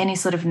any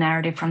sort of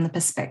narrative from the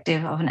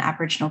perspective of an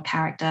Aboriginal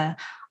character.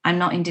 I'm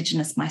not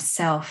Indigenous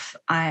myself.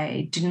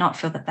 I do not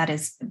feel that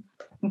is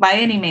by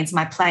any means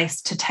my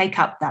place to take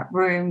up that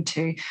room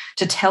to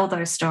tell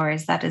those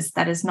stories. That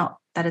is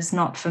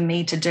not for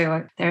me to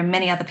do. There are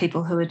many other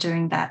people who are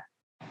doing that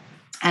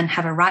and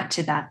have a right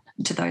to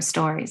those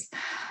stories.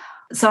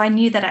 So I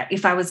knew that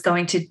if I was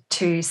going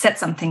to set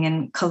something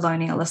in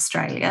colonial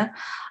Australia,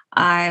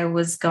 I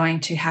was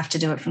going to have to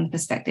do it from the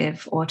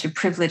perspective or to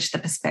privilege the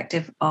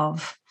perspective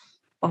of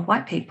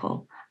white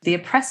people, the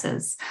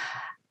oppressors.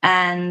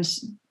 And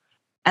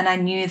I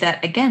knew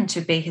that, again,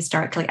 to be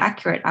historically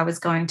accurate, I was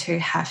going to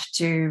have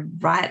to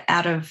write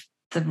out of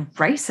the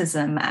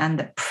racism and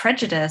the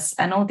prejudice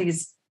and all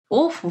these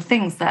awful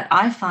things that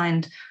I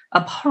find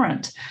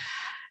abhorrent.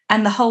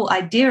 And the whole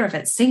idea of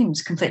it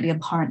seemed completely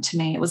abhorrent to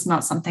me. It was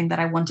not something that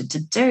I wanted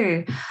to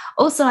do.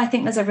 Also, I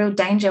think there's a real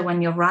danger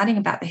when you're writing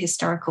about the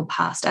historical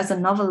past as a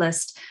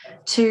novelist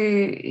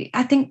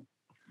I think,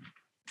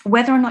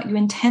 whether or not you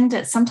intend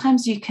it,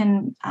 sometimes your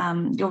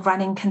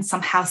writing can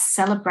somehow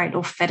celebrate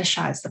or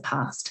fetishize the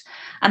past.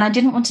 And I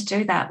didn't want to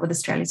do that with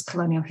Australia's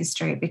colonial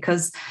history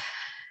because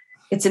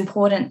it's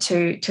important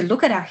to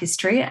look at our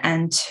history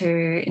and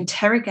to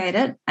interrogate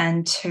it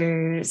and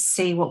to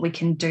see what we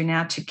can do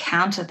now to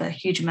counter the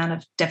huge amount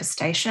of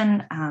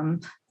devastation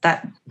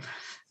that,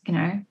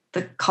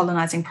 the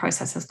colonizing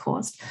process has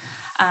caused.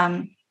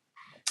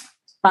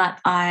 But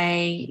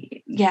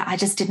I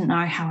just didn't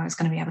know how I was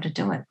going to be able to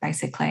do it,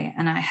 basically.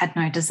 And I had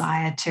no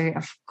desire to,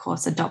 of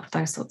course, adopt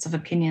those sorts of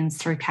opinions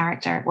through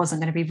character. It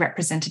wasn't going to be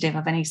representative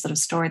of any sort of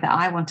story that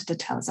I wanted to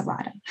tell as a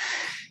writer.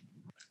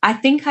 I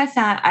think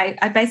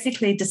I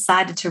basically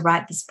decided to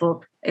write this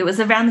book. It was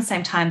around the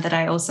same time that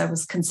I also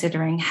was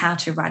considering how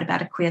to write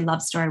about a queer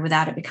love story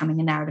without it becoming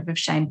a narrative of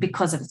shame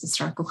because of its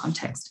historical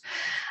context.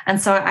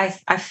 And so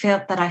I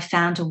felt that I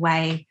found a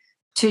way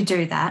to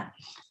do that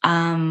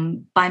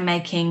by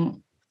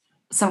making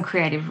some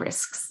creative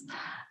risks,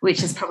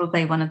 which is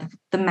probably one of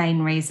the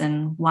main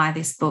reason why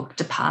this book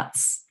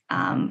departs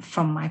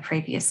from my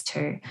previous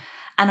two.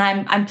 And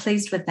I'm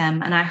pleased with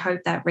them, and I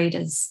hope that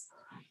readers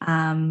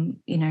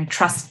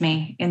trust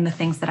me in the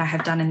things that I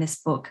have done in this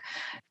book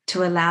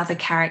to allow the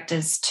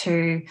characters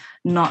to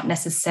not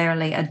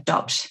necessarily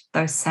adopt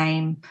those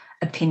same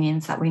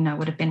opinions that we know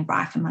would have been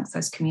rife amongst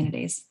those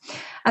communities.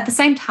 At the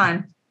same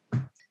time,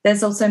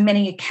 there's also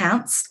many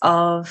accounts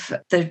of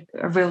the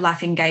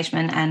real-life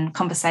engagement and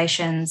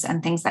conversations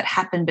and things that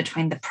happen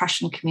between the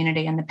Prussian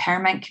community and the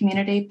Paramount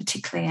community,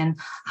 particularly in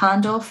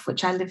Harndorf,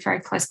 which I live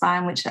very close by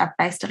and which I've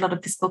based a lot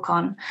of this book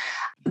on.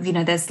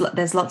 There's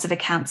lots of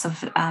accounts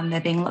of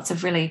there being lots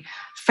of really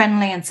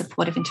friendly and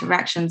supportive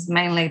interactions,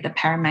 mainly the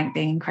Paramount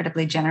being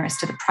incredibly generous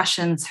to the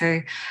Prussians,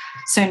 who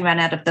soon ran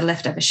out of the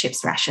leftover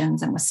ship's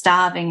rations and were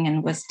starving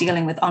and was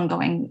dealing with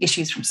ongoing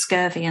issues from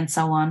scurvy and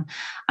so on.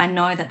 I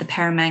know that the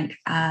Paramount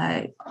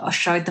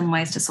showed them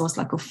ways to source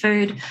local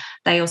food.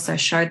 They also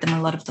showed them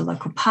a lot of the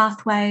local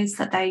pathways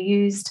that they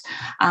used.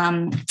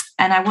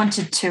 And I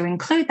wanted to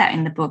include that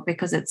in the book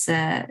because it's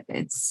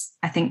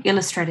I think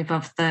illustrative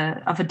of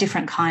a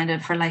different kind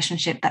of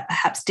relationship that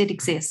perhaps did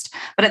exist.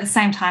 But at the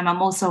same time,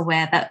 I'm also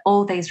aware that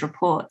all these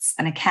reports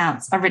and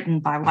accounts are written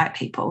by white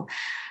people.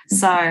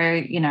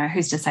 So,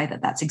 who's to say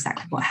that that's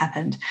exactly what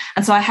happened?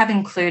 And so I have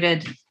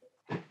included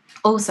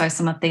also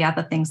some of the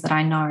other things that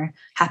I know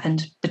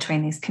happened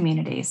between these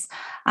communities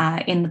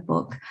in the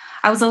book.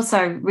 I was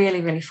also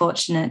really, really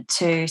fortunate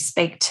to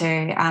speak to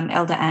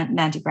Elder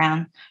Mandy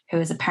Brown, who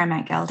is a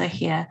Paramount elder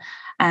here,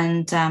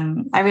 and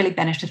I really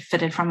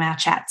benefited from our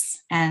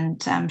chats,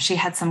 and she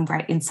had some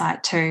great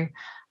insight too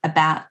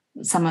about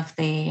some of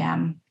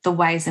the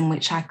ways in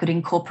which I could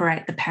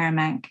incorporate the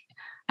Paramount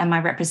and my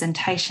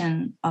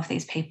representation of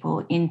these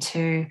people in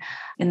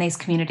these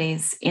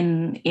communities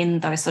in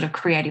those sort of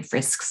creative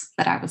risks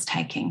that I was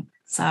taking.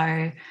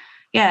 So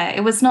yeah,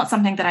 it was not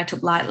something that I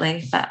took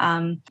lightly, but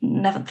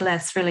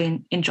nevertheless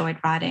really enjoyed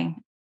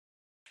writing.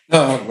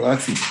 No, well, I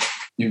think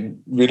you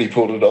really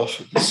pulled it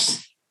off.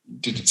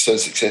 Did it so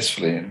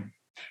successfully and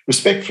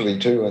respectfully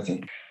too, I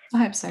think. I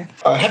hope so.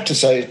 I have to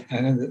say,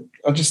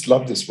 I just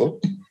love this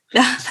book.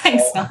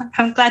 Thanks, Mark.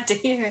 I'm glad to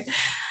hear it.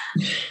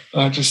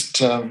 I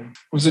just it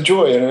was a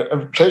joy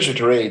and a pleasure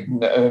to read,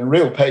 and a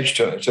real page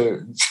turner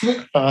too.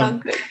 Good.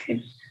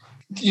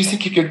 Do you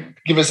think you could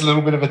give us a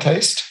little bit of a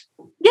taste?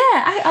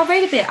 Yeah, I'll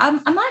read a bit. I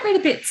might read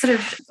a bit sort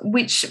of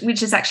which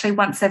is actually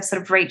once they've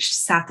sort of reached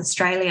South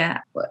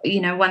Australia. You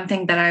know, one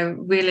thing that I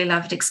really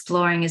loved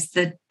exploring is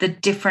the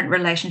different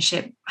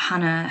relationship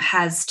Hannah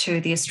has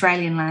to the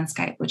Australian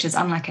landscape, which is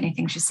unlike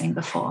anything she's seen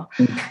before.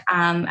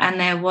 And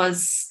there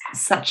was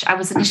I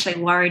was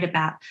initially worried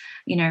about,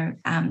 you know,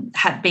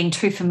 being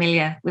too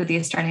familiar with the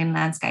Australian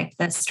landscape,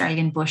 the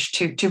Australian bush,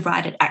 to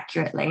write it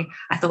accurately.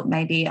 I thought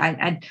maybe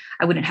I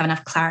wouldn't have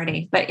enough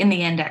clarity. But in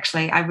the end,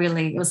 actually,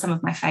 it was some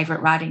of my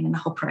favourite writing in the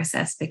whole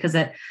process, because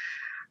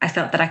I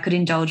felt that I could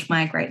indulge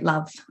my great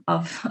love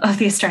of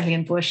the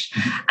Australian bush.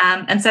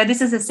 And so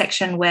this is a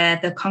section where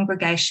the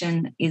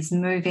congregation is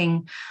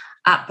moving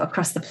up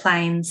across the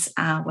plains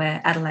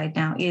where Adelaide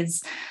now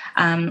is,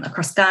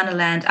 across Ghana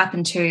land, up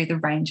into the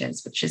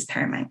ranges, which is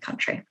Paramount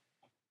country.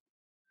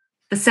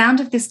 The sound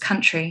of this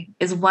country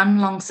is one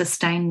long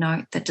sustained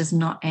note that does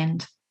not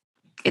end.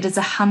 It is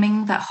a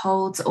humming that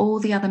holds all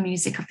the other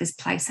music of this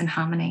place in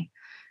harmony.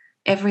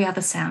 Every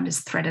other sound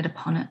is threaded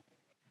upon it.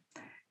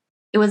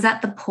 It was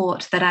at the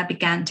port that I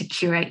began to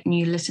curate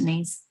new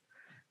litanies.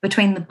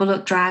 Between the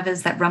bullock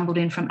drivers that rumbled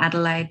in from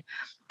Adelaide,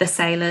 the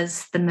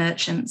sailors, the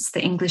merchants,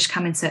 the English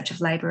come in search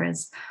of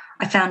labourers,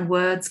 I found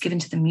words given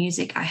to the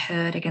music I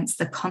heard against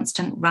the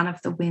constant run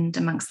of the wind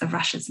amongst the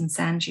rushes and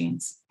sand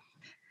dunes.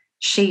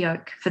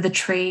 She-oak for the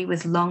tree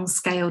with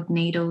long-scaled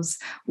needles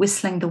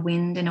whistling the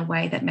wind in a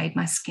way that made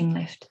my skin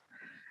lift.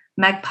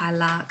 Magpie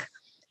lark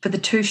for the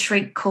two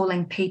shriek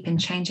calling peep in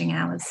changing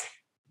hours.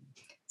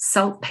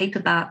 Salt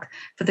paperbark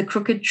for the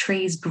crooked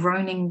trees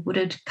groaning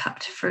wooded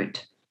cupped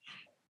fruit.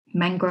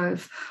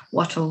 Mangrove,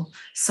 wattle,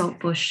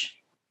 saltbush.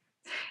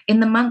 In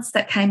the months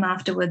that came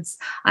afterwards,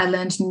 I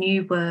learned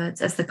new words,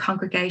 as the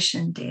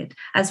congregation did,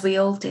 as we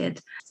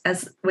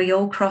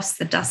all crossed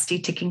the dusty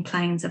ticking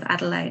plains of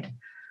Adelaide.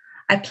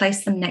 I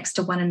placed them next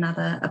to one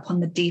another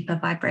upon the deeper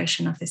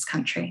vibration of this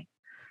country.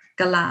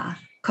 Galah,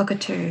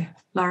 cockatoo,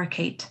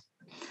 lorikeet,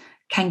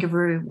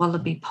 kangaroo,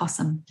 wallaby,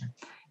 possum,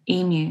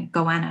 emu,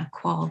 goanna,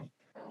 quoll.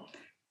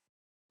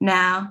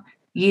 Now,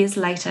 years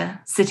later,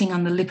 sitting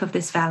on the lip of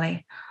this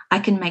valley, I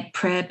can make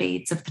prayer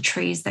beads of the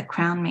trees that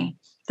crown me,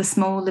 the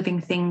small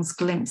living things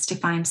glimpsed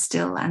if I am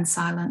still and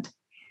silent.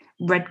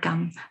 Red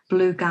gum,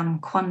 blue gum,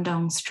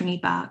 quandong, stringy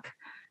bark,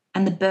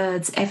 and the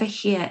birds ever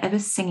here, ever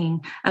singing,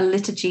 a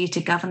liturgy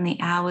to govern the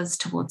hours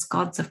towards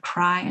gods of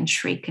cry and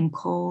shriek and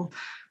call,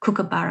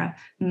 kookaburra,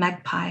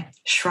 magpie,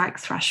 shrike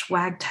thrush,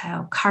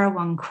 wagtail,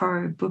 currawong,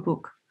 crow,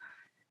 bubuk.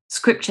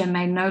 Scripture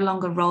may no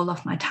longer roll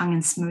off my tongue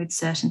in smooth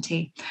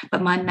certainty,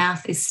 but my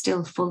mouth is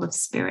still full of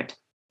spirit.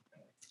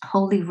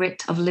 Holy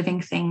writ of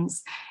living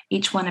things,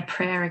 each one a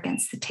prayer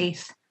against the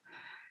teeth.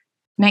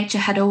 Nature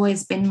had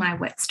always been my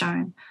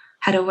whetstone,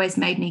 had always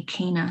made me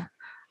keener,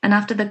 and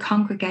after the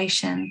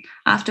congregation,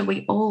 after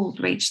we all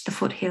reached the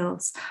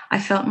foothills, I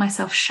felt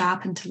myself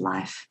sharpened to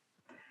life.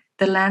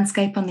 The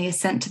landscape on the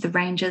ascent to the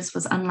ranges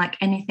was unlike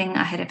anything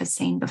I had ever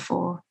seen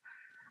before.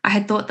 I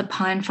had thought the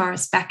pine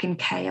forest back in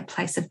Kay a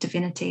place of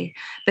divinity,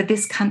 but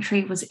this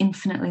country was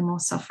infinitely more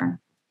sovereign.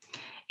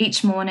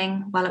 Each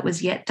morning, while it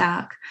was yet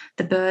dark,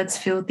 the birds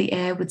filled the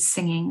air with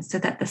singing, so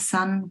that the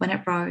sun, when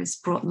it rose,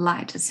 brought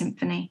light to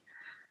symphony.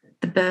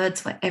 The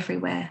birds were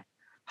everywhere,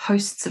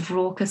 hosts of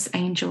raucous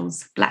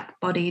angels,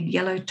 black-bodied,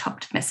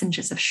 yellow-topped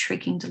messengers of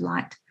shrieking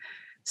delight,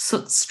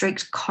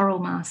 soot-streaked coral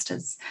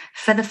masters,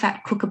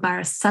 feather-fat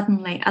kookaburras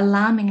suddenly,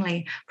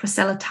 alarmingly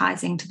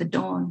proselytizing to the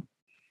dawn.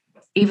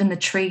 Even the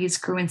trees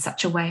grew in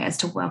such a way as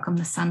to welcome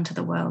the sun to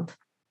the world.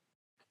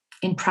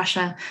 In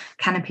Prussia,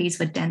 canopies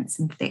were dense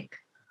and thick.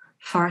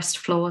 Forest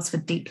floors were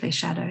deeply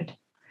shadowed.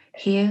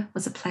 Here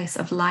was a place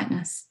of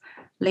lightness.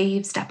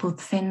 Leaves dappled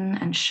thin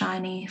and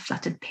shiny,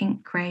 fluttered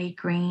pink, grey,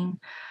 green.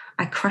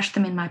 I crushed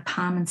them in my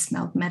palm and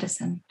smelled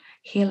medicine,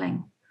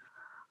 healing.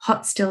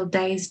 Hot, still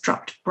days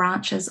dropped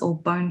branches or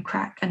bone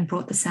crack and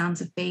brought the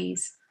sounds of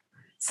bees.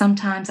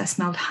 Sometimes I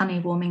smelled honey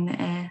warming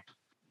the air.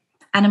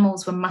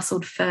 Animals were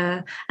muscled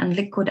fur and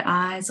liquid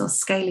eyes or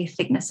scaly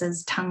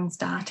thicknesses, tongues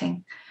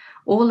darting.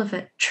 All of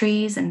it,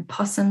 trees and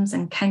possums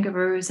and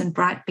kangaroos and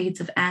bright beads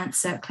of ants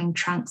circling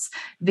trunks,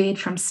 veered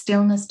from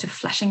stillness to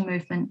flashing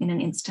movement in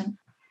an instant.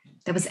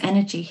 There was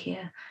energy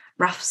here,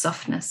 rough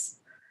softness.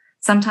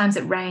 Sometimes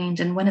it rained,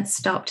 and when it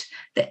stopped,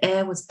 the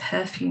air was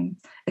perfume,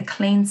 a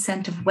clean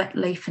scent of wet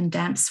leaf and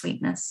damp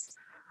sweetness.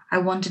 I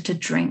wanted to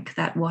drink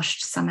that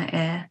washed summer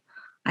air.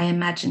 I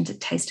imagined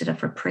it tasted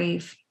of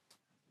reprieve.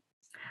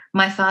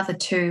 My father,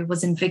 too,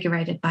 was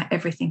invigorated by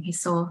everything he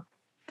saw.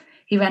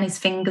 He ran his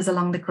fingers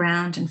along the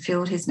ground and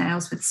filled his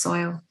nails with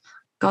soil.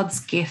 God's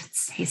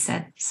gifts, he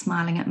said,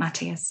 smiling at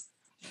Matthias.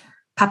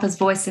 Papa's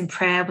voice in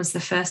prayer was the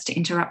first to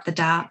interrupt the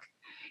dark.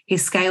 He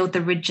scaled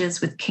the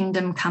ridges with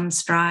kingdom-come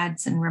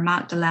strides and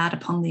remarked aloud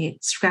upon the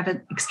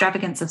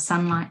extravagance of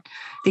sunlight,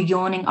 the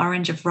yawning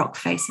orange of rock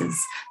faces,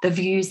 the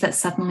views that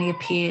suddenly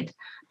appeared,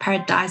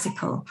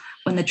 paradisical,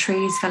 when the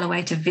trees fell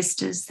away to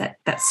vistas that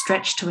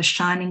stretched to a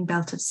shining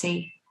belt of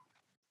sea.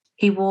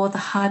 He wore the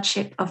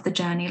hardship of the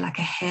journey like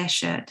a hair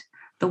shirt.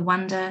 The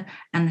wonder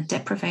and the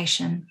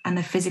deprivation and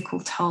the physical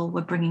toll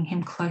were bringing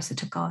him closer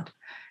to God.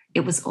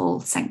 It was all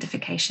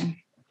sanctification.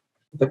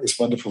 That was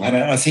wonderful,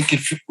 Hannah. I think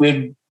if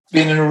we'd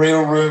been in a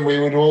real room, we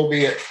would all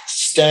be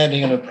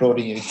standing and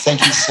applauding you. Thank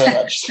you so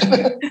much.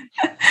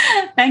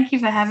 Thank you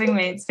for having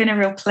me. It's been a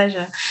real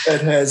pleasure.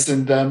 It has.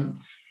 And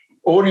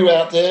all you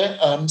out there,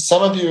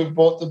 some of you have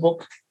bought the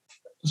book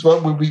as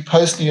well. We'll be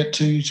posting it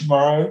to you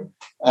tomorrow.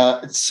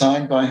 It's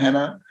signed by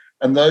Hannah.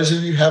 And those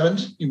of you who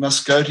haven't, you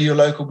must go to your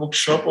local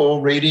bookshop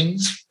or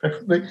readings,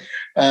 preferably,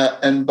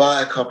 and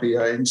buy a copy.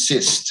 I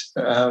insist.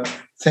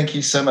 Thank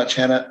you so much,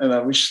 Hannah, and I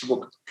wish the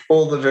book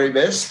all the very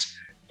best,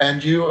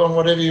 and you on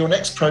whatever your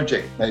next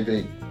project may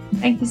be.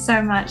 Thank you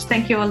so much.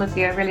 Thank you, all of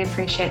you. I really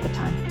appreciate the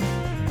time.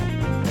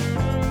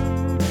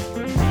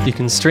 You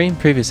can stream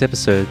previous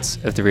episodes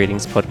of the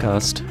Readings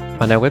podcast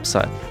on our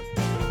website,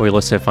 where you'll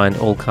also find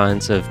all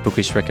kinds of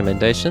bookish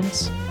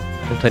recommendations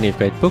and plenty of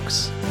great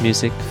books,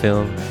 music,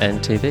 film, and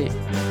TV.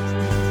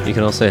 You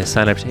can also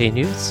sign up to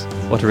e-news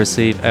or to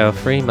receive our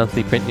free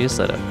monthly print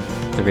newsletter,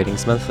 The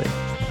Readings Monthly.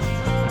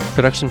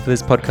 Production for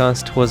this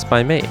podcast was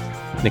by me,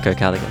 Nico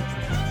Callaghan.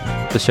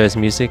 The show's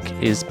music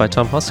is by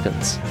Tom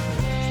Hoskins.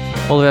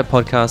 All of our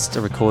podcasts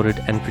are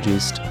recorded and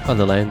produced on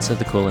the lands of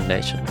the Kulin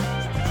Nation.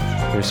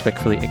 We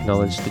respectfully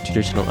acknowledge the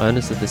traditional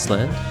owners of this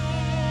land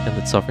and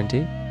that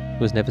sovereignty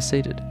was never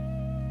ceded.